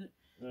of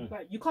that.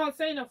 Like, you can't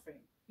say nothing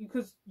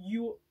because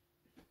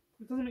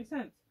it doesn't make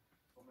sense.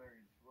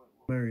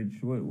 Marriage,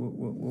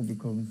 what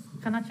becomes?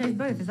 Can I chase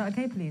both? Is that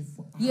okay, please?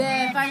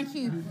 Yeah, thank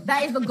you.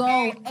 That is the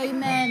goal.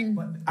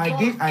 Amen.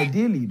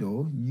 Ideally,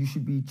 though, you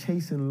should be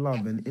chasing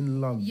love, and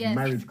in love,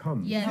 marriage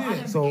comes.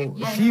 Yes. So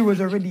she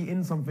was already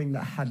in something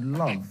that had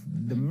love.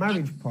 The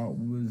marriage part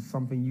was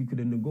something you could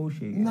have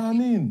negotiated. You know what I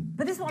mean?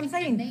 But this is what I'm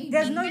saying.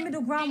 There's no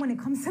middle ground when it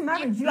comes to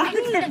marriage. You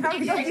either get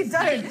married or you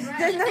don't.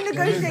 There's no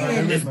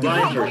negotiating. You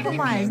can't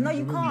compromise. No,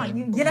 you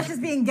can't. Let's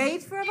just be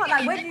engaged forever.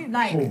 Like, where do you,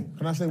 like... Oh,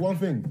 can I say one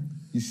thing?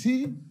 You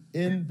see...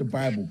 In the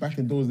Bible, back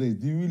in those days,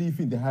 do you really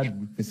think they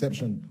had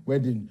reception,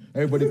 wedding,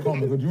 everybody come?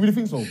 Do you really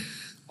think so?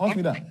 Ask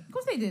me that. Of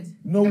course they did.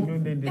 No.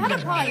 They had a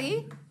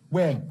party.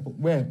 Where?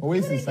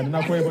 Oasis, and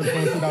now everybody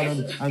come sit down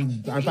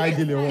and tie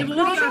Gilly or what?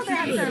 No, they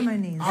had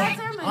ceremonies.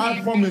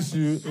 I promise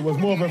you, it was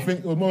more of a thing.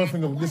 It was more of a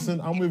thing of,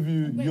 listen, I'm with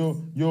you.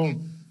 You're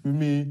with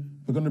me.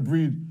 We're gonna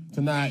breed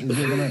tonight.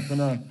 We're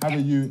gonna have a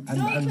you,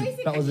 and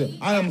that was it.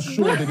 I am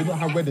sure they did not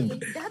have weddings.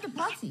 They had a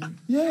party.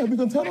 Yeah, we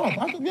can turn up.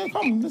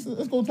 Come,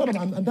 let's go turn up,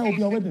 and that will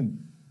be our wedding.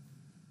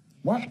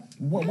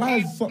 Why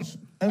is such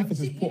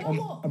emphasis put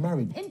on a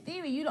marriage? In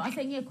theory, you lot are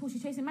saying, yeah, cool,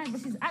 she's chasing marriage,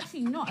 but she's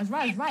actually not. As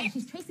right.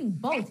 She's chasing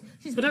both.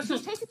 She's chasing...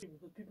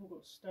 Because people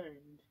got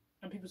stoned,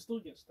 and people still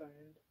get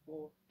stoned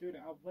for doing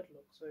it out of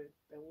wedlock, so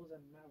there was a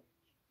marriage.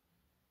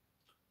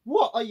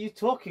 What are you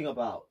talking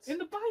about? In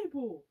the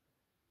Bible,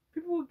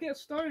 people would get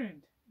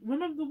stoned.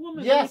 Remember the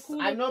woman? Yes,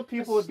 I know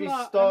people would be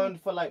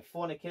stoned for, like,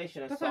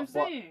 fornication and that's stuff. That's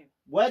what I'm saying.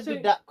 Where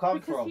did that come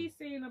because from? Because he's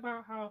saying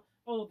about how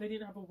oh, they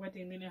didn't have a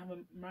wedding, they didn't have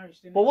a marriage.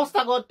 But what's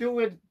that got to do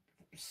with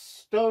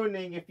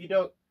stoning if you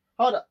don't...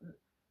 Hold up.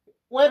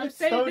 Where did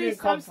stoning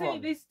come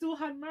from? They still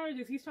had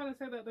marriages. He's trying to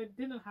say that they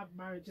didn't have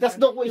marriages. That's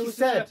not what he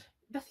said.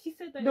 He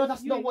said that. No,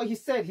 that's not what he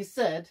said. He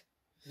said,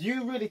 do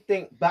you really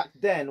think back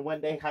then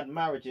when they had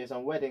marriages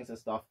and weddings and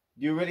stuff,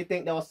 do you really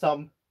think there was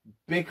some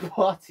big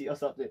party or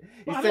something?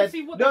 He said,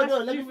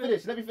 no, let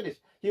me finish.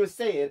 He was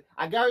saying,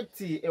 I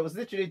guarantee it was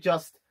literally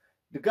just,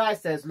 the guy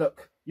says,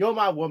 look, you're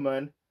my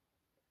woman.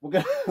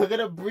 We're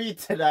gonna breed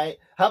tonight.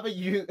 How about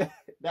you?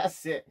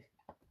 That's it.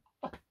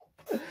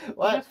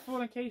 Well, that's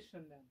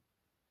fornication then.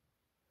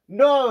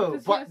 No,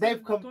 but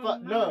they've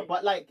confirmed. No,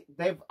 but like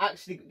they've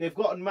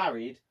gotten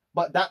married.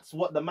 But that's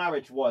what the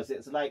marriage was.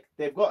 It's like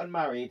they've gotten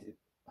married.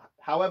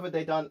 However,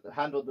 they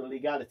handled the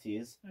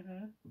legalities.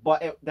 Mm-hmm.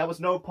 But there was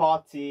no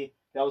party.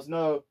 There was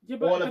no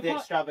all of the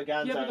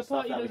extravaganza and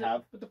stuff that we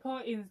have. But the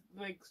party is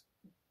like.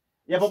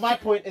 Yeah, but my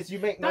point is, you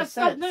make no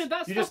sense.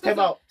 You just came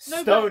out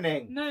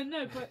stoning.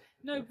 No.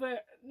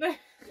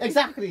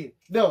 Exactly.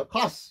 No,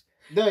 hush.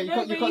 No,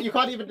 you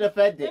can't even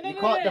defend it. You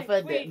can't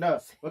defend it. No,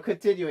 we're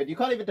continuing. You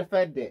can't even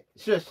defend it.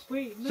 Shush.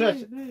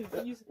 Shush.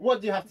 What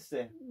do you have to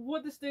say?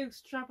 What does the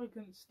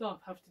extravagant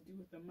stuff have to do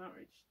with the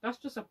marriage? That's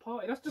just a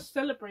party. That's just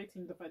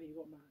celebrating the fact that you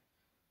got married.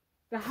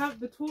 They have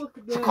the talk.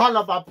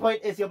 Carla, my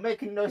point is you're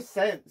making no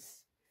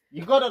sense.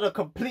 You got on a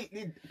complete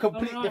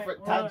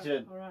different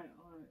tangent. All right.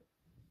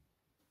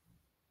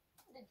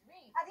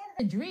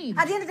 A dream.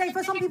 At the end of the day,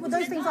 for some people,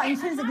 those things are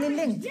intrinsically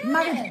linked.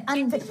 Marriage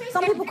and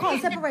some people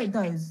can't separate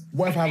those.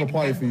 What if I have a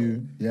party for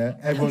you? Yeah,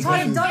 everyone.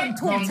 Charlie, don't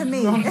talk to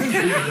me. In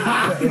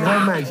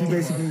her mind, she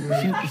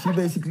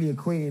basically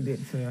equated it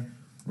to,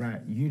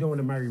 right, you don't want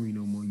to marry me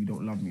no more, you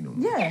don't love me no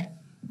more. Yeah.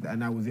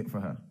 And that was it for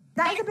her.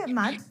 That is a bit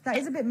mad. But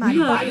at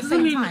the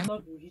same time,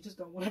 you just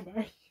don't want to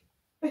marry.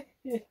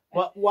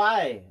 But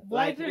why?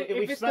 Like,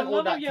 if we spent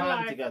all that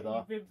time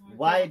together,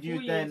 why do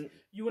you then?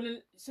 You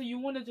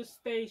want to just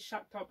stay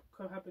shacked up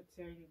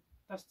cohabiting?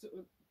 But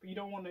you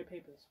don't want no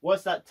papers.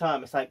 What's that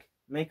term? It's like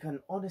make an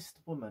honest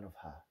woman of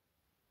her,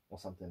 or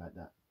something like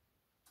that.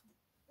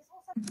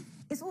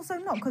 It's also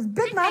not because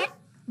big man.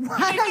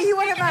 Why don't you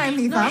want to marry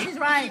me, fam? No, she's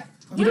right.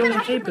 Women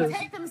have to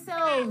protect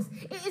themselves.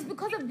 It is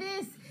because of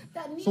this.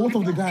 So what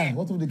of the guy?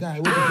 What of the guy?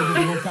 What of the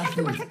They have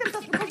to protect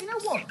themselves because you know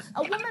what?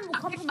 A woman will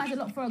compromise a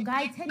lot for a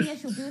guy. 10 years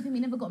she'll be with him, he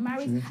never got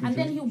married. And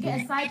then he'll get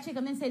a side chick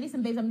and then say,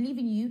 listen, babes, I'm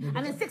leaving you.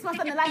 And then 6 months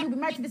down the line, he'll be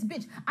married to this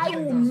bitch. I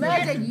will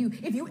murder you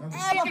if you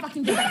ever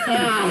fucking do that to me.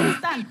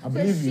 Understand?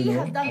 So she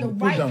has done the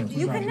right thing.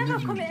 You can never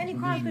commit any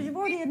crimes because you've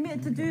already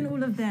admitted to doing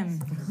all of them.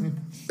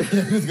 No,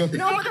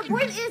 but the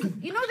point is,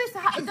 you know this,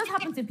 it does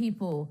happen to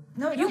people.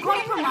 No, you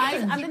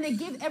compromise and then they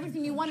give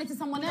everything you wanted to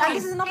someone else. And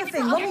this is another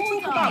thing.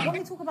 When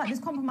we talk about this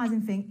compromising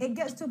thing, it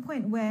gets to a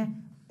point where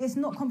it's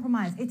not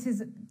compromise. It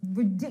is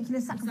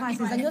ridiculous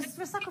sacrifices. And you're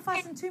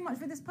sacrificing too much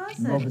for this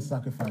person. Love is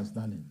sacrifice,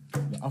 darling.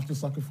 You have to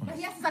sacrifice. But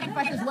he has to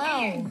sacrifice as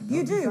well.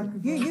 You do.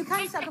 You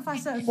can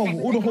sacrifice certain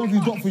things. All the holes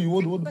you dropped for you,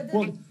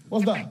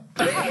 what's that?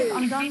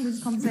 I'm done with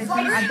this conversation.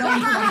 I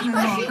don't want to watch no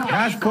more.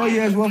 That's 4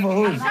 years worth of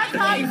hoes.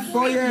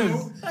 4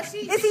 years.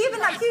 Is he even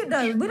that cute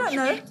though? We don't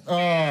know.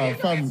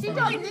 Fam. She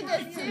got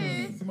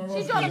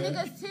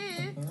niggas too.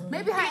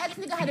 Maybe her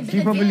ex-nigga had a bigger dick.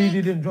 She probably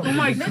didn't drop. Maybe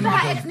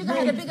her ex-nigga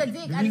had a bigger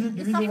dick and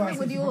it's suffering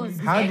with yours.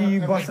 How do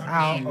you bust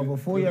out of a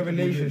 4-year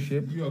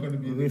relationship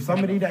with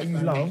somebody that you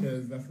love,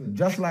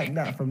 just like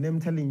that, from them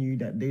telling you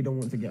that they don't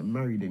want to get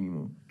married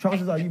anymore?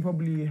 Chances are you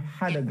probably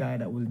had a guy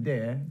that was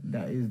there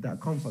that is that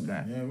comfort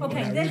guy.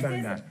 Okay, there's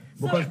this. Guy.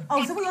 So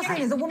what you're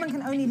saying is a woman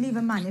can only leave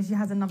a man if she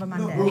has another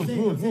man there. Rules.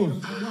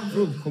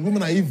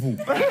 Women are evil.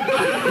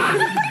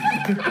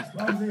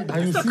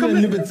 And you see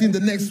them libertine the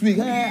next week.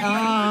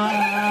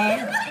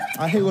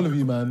 I hate all of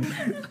you, man.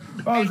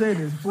 What I'm saying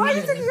is, why are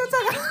you taking your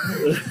time?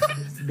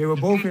 they were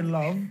both in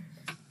love,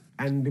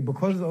 and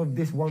because of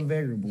this one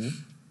variable,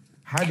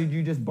 how did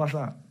you just bust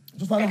out?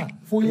 Just like that,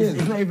 4 years.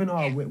 It's not even,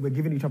 we're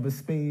giving each other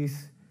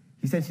space.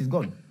 He said she's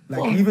gone.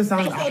 Like, he even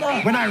sounds,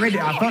 when I read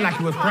it, I felt like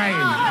he was crying.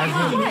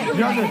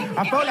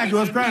 I felt like he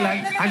was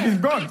crying, and she's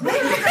gone.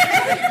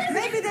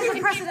 Maybe there's a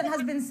precedent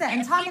has been set,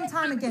 and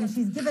time again,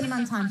 she's given a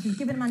man time,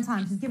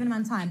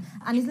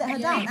 and he's let her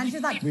down, and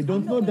she's like... We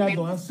don't know that,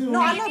 though.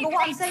 No, I know, but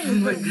what I'm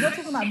saying is, you're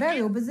talking about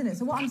variables, isn't it?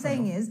 So what I'm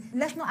saying is,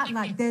 let's not act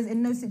like there's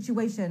in no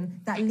situation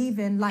that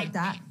leaving like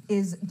that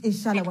is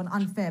shallow and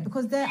unfair,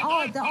 because there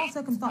are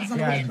circumstances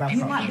where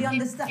you might be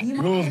understand.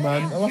 Rules,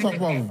 man. What's up,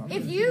 wrong?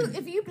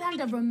 If you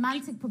planned a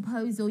romantic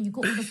proposal, you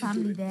got all the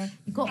family there,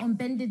 you got on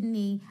bended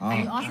knee,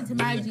 and you asked her to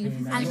marry you,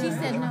 and she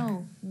said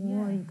no,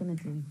 what are you gonna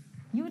do?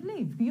 You would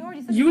leave. You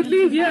already said you would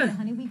leave, yeah.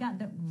 Honey, we got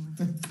the.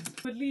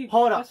 Would leave.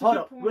 Hold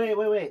up.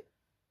 Wait.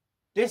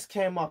 This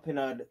came up in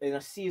a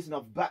season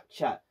of back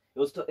chat. It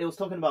was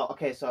talking about,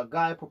 okay, so a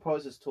guy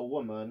proposes to a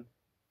woman,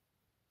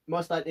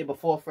 most likely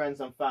before friends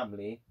and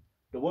family.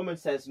 The woman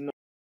says no.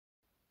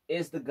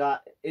 Is the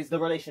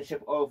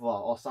relationship over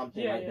or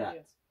something like that?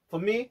 Yeah. For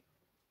me,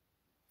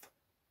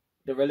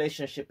 the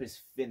relationship is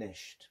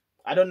finished.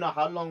 I don't know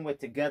how long we're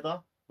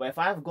together, But if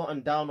I've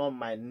gotten down on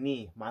my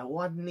knee, my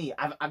one knee,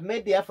 I've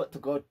made the effort to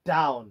go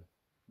down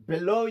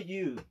below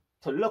you,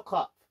 to look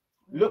up,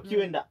 look you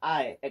in the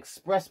eye,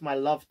 express my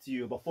love to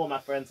you before my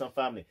friends and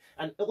family.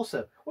 And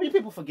also, what do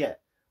people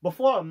forget?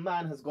 Before a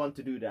man has gone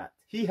to do that,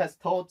 he has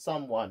told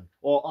someone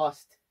or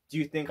asked, do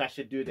you think I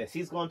should do this?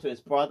 He's gone to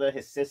his brother,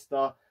 his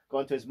sister,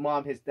 gone to his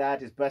mom, his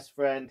dad, his best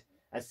friend,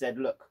 and said,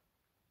 look,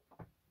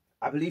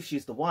 I believe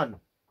she's the one.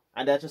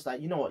 And they're just like,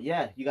 you know what,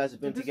 yeah, you guys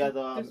have been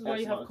together. This is why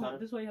you have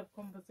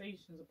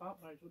conversations about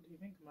marriage. What do you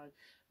think of marriage?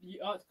 You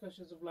ask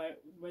questions of like,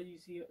 when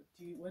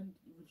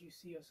would you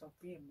see yourself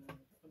being married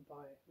and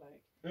by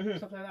like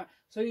stuff like that.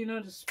 So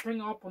to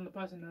spring up on the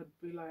person and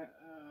be like,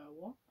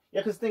 what? Yeah,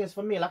 because the thing is,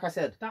 for me, like I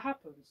said, that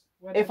happens.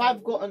 If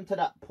I've gotten to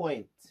that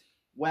point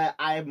where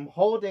I'm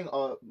holding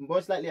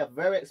most likely a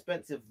very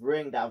expensive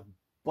ring that I've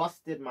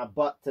busted my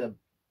butt to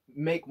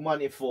make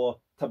money for,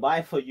 to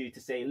buy for you,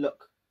 to say,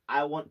 look,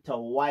 I want to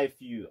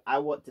wife you. I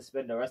want to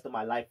spend the rest of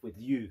my life with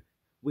you.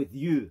 And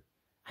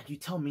you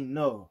tell me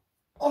no.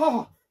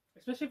 Oh!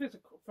 Especially if it's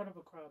in front of a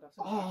crowd. That's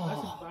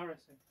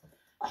embarrassing.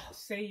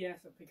 Say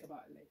yes and think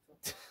about it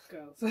later.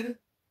 Girls.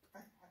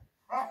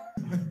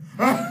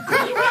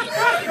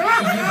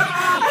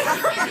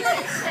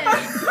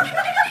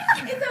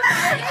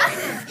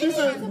 She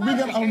said,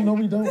 oh no,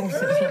 we don't.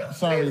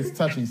 Sorry, it's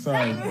touchy,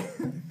 sorry.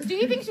 Do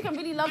you think she can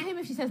really love him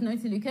if she says no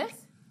to Lucas?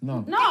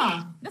 No.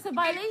 No, that's a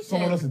violation.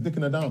 Someone else is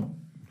dicking her down.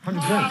 100%.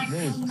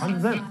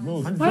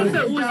 100%. Why is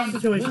that all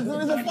situation?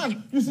 It's a fact.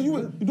 You see,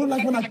 you don't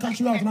like when I catch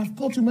you out, and I've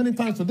caught you many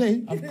times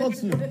today. I've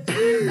caught you.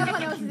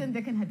 Someone else isn't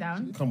dicking her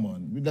down. Come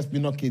on,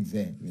 we're not kids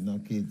here. We're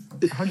not kids.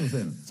 100%.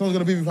 Someone's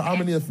gonna be with you for how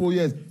many years? 4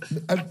 years.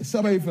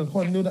 Somebody if you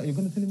can't know that, you're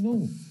gonna tell him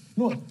no.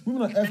 No,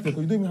 women are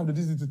ethical. You don't even have the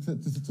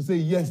decency to say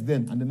yes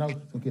then, and then now,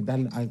 okay,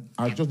 darling,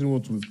 I just didn't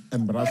want to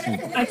embarrass you.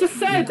 I just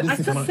said.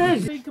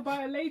 Think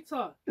about it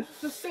later.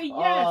 Just say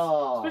yes.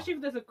 Especially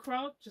if there's a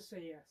crowd, just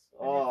say yes.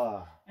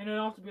 And then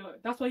after be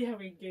like, that's why you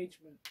have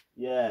engagement.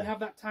 Yeah. You have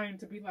that time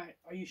to be like,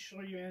 are you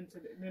sure you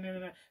entered it? No.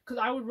 Because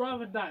I would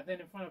rather that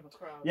than in front of a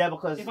crowd. Yeah,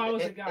 because if I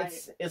was a guy,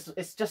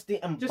 it's just the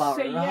embarrassment. Just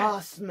say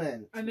yes.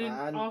 And then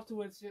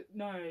afterwards,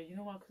 no, you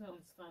know what? I couldn't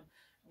understand.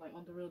 Like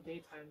on the real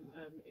daytime,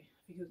 I think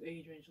it was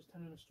Adrian, she was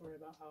telling a story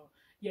about how,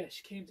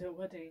 she came to a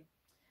wedding,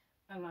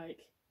 and like,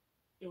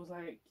 it was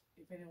like,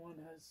 if anyone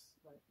has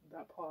like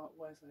that part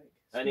where it's like,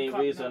 any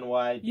reason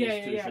why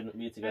these two shouldn't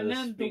be together,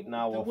 speak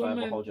now or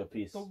forever hold your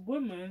peace. The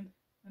woman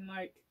and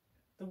like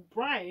the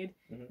bride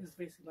is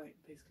basically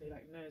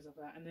like knows of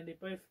that, and then they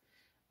both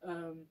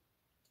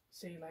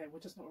say like, we're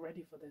just not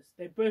ready for this.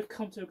 They both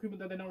come to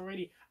agreement that they're not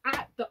ready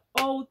at the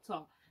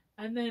altar.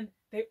 And then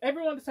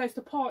everyone decides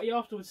to party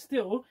afterwards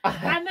still,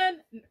 and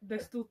then they're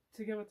still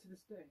together to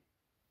this day.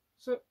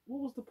 So what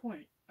was the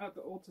point at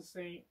the altar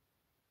saying,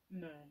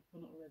 no,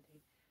 we're not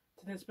ready,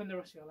 to then spend the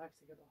rest of your life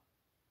together?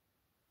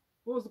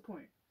 What was the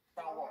point?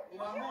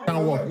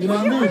 Now what? You know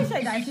what I mean? I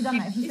appreciate that if you done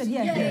that. If you said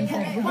yes,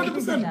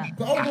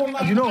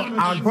 100%. You know,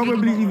 I'd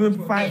probably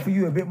even fight for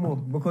you a bit more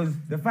because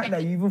the fact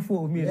that you even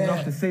thought of me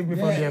enough to save me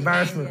from the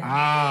embarrassment.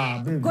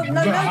 Babe.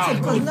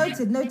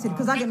 Noted,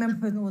 because I get men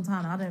proposing all the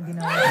time and I don't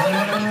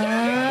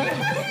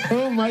be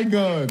Oh my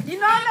God.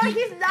 No,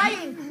 he's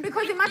lying.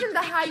 Because imagine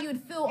the high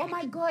you'd feel, oh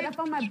my God, I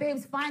found my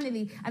babes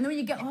finally. And then when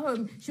you get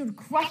home, she would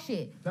crush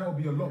it. That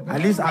would be a lot better.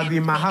 At least I'd be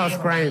in my house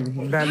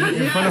crying than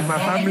in front of my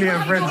family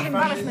and friends.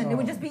 Embarrassment. It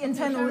would just be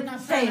internal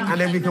shame.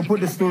 And then we can put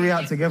the story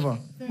out together.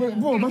 Wait,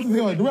 bro, that's the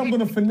thing. The way I'm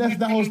gonna finesse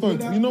that whole story.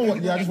 You know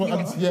what? Yeah, we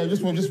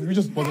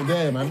just wasn't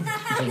there, man.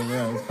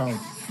 It's calm.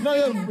 No,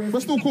 we're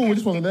still cool. We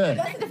just wasn't there.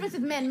 That's the difference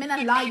with men. Men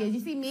are liars. You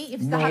see me?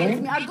 If that happened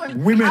to me, I'd go.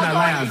 Women are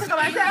liars. I'd go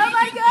and say, oh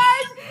my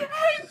God,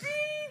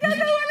 I don't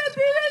want to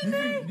be with me.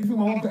 Do you think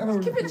my mom could ever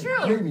keep it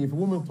true? Rate me if a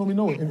woman told me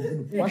no?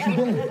 Why she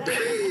there?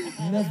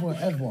 Never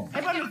ever.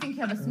 Everyone would think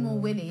you have a small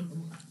willy.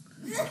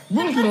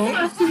 Look, you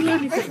know.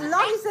 It's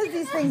Lani says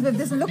these things with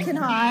this look in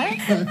her eye.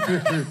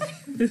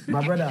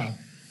 My brother,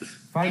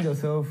 find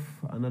yourself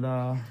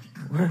another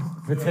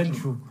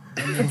potential.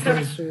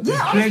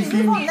 Yeah, honestly,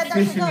 move on, let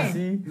that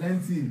shit go.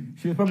 Plenty.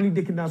 She was probably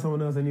dicking down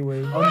someone else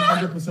anyway.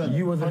 100%.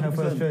 You wasn't her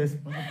first choice.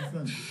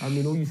 100%. I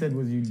mean, all you said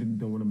was you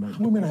don't want to marry.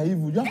 Women are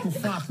evil. You have to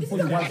fast before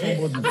you wife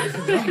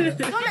somebody.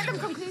 Don't let them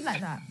conclude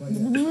like that.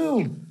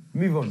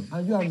 Move on.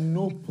 And you have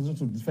no position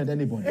to defend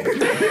anybody.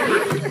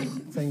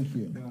 Thank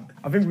you.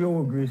 I think we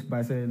all agree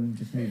by saying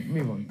just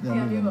move on.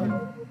 Yeah, move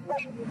on.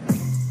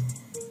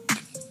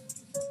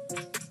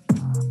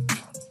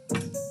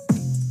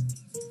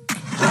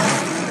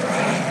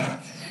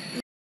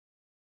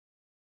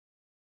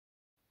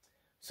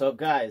 So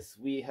guys,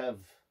 we have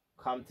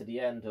come to the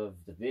end of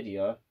the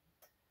video.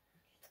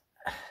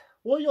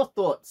 What are your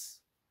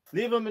thoughts?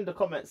 Leave them in the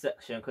comment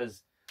section,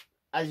 because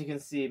as you can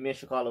see, me and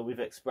Shakala, we've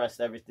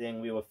expressed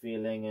everything we were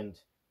feeling and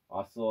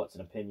our thoughts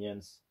and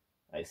opinions.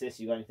 Like,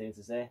 sis, you got anything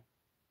to say?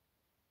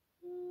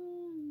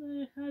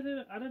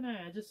 I don't know.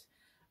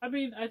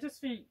 I just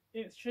think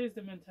it shows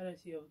the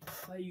mentality of,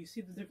 like, you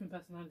see the different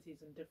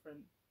personalities and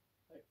different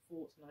like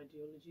thoughts and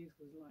ideologies.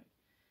 Because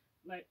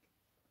like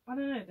I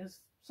don't know.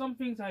 There's some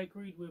things I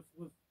agreed with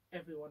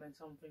everyone and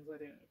some things I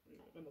don't agree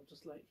with. And I'm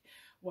just like,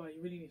 well,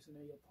 you really need to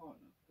know your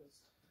partner because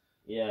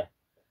Yeah,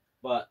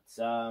 but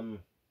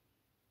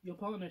your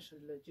partner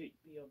should legit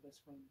be your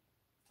best friend.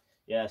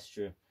 yeah, it's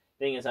true.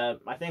 Thing is, I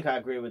think I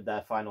agree with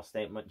that final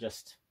statement.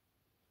 Just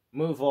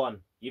move on.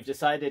 You've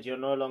decided you're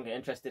no longer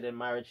interested in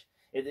marriage.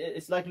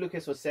 It's like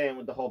Lucas was saying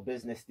with the whole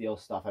business deal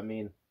stuff. I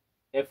mean,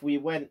 if we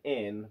went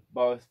in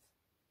both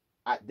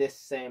at this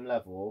same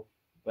level,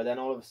 but then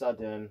all of a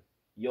sudden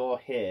you're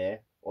here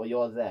or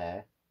you're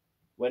there,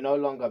 we're no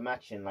longer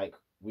matching. Like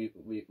we've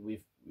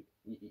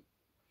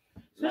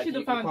especially like,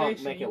 the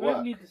foundation. Make you it both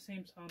work. need the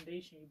same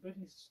foundation. You both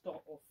need to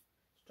start off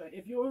straight.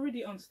 If you're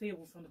already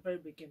unstable from the very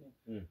beginning,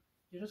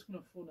 you're just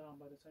gonna fall down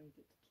by the time you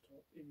get to the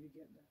top. If you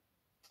get there,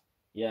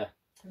 Yeah,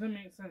 does that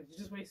make sense? You're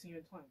just wasting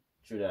your time.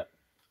 true that.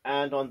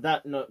 And on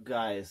that note,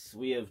 guys,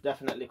 we have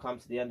definitely come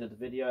to the end of the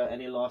video.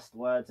 Any last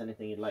words?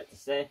 Anything you'd like to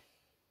say?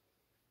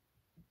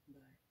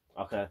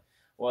 Bye. Okay.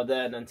 Well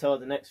then, until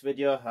the next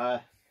video,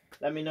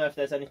 let me know if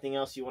there's anything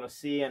else you want to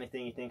see,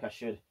 anything you think I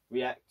should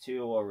react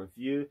to or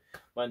review.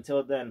 But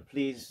until then,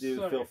 please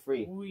do feel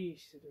free. We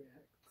should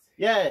react.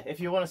 Yeah, if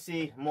you want to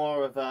see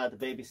more of the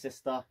baby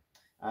sister,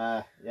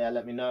 yeah,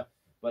 let me know.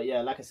 But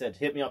yeah, like I said,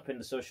 hit me up in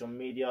the social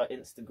media.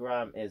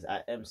 Instagram is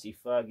at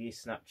MCFergie.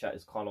 Snapchat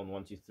is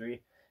Colin123. In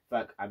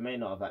fact, I may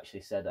not have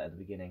actually said that at the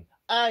beginning.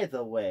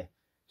 Either way,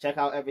 check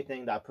out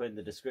everything that I put in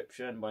the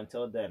description. But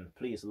until then,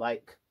 please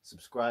like,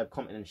 subscribe,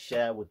 comment, and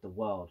share with the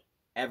world.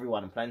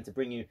 Everyone, I'm planning to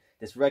bring you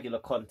this regular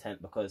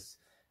content because,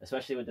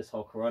 especially with this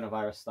whole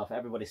coronavirus stuff,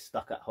 everybody's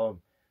stuck at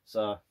home.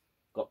 So,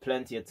 got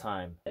plenty of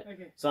time.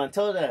 Okay. So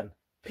until then,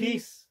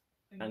 peace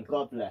and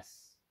God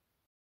bless.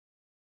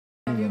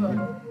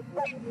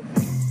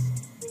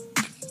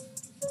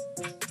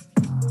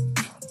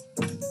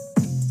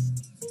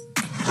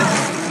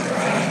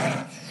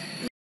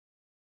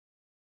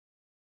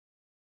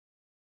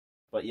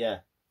 But yeah,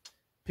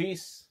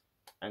 peace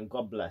and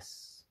God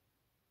bless.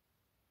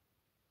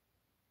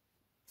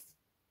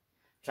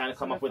 Trying to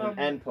come up with an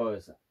end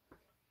pose.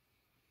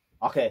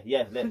 Okay,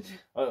 yeah.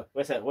 Oh,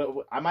 wait a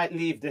second. I might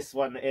leave this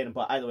one in,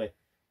 but either way,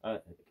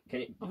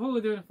 can you? I thought we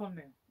were doing a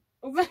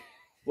thumbnail.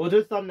 We'll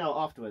do thumbnail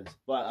afterwards.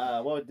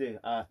 But what we'll do,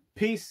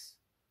 peace,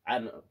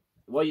 and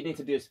what you need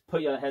to do is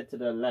put your head to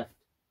the left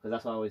because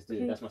that's what I always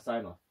do. That's my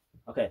sign off.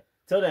 Okay.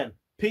 Till then,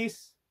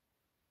 peace.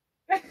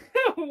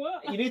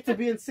 What? You need to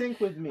be in sync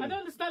with me. I don't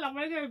understand. I'm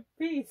going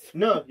peace.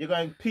 No, you're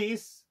going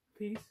peace.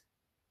 Peace.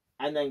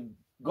 And then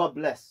God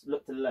bless.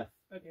 Look to the left.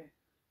 Okay.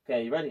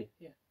 Okay, you ready?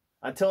 Yeah.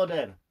 Until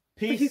then,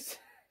 peace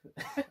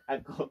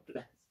and God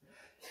bless.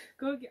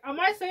 Am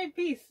I saying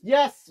peace?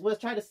 Yes, we're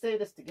trying to say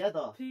this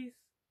together. Peace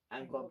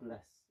and God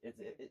bless.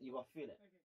 You will feel it. Okay.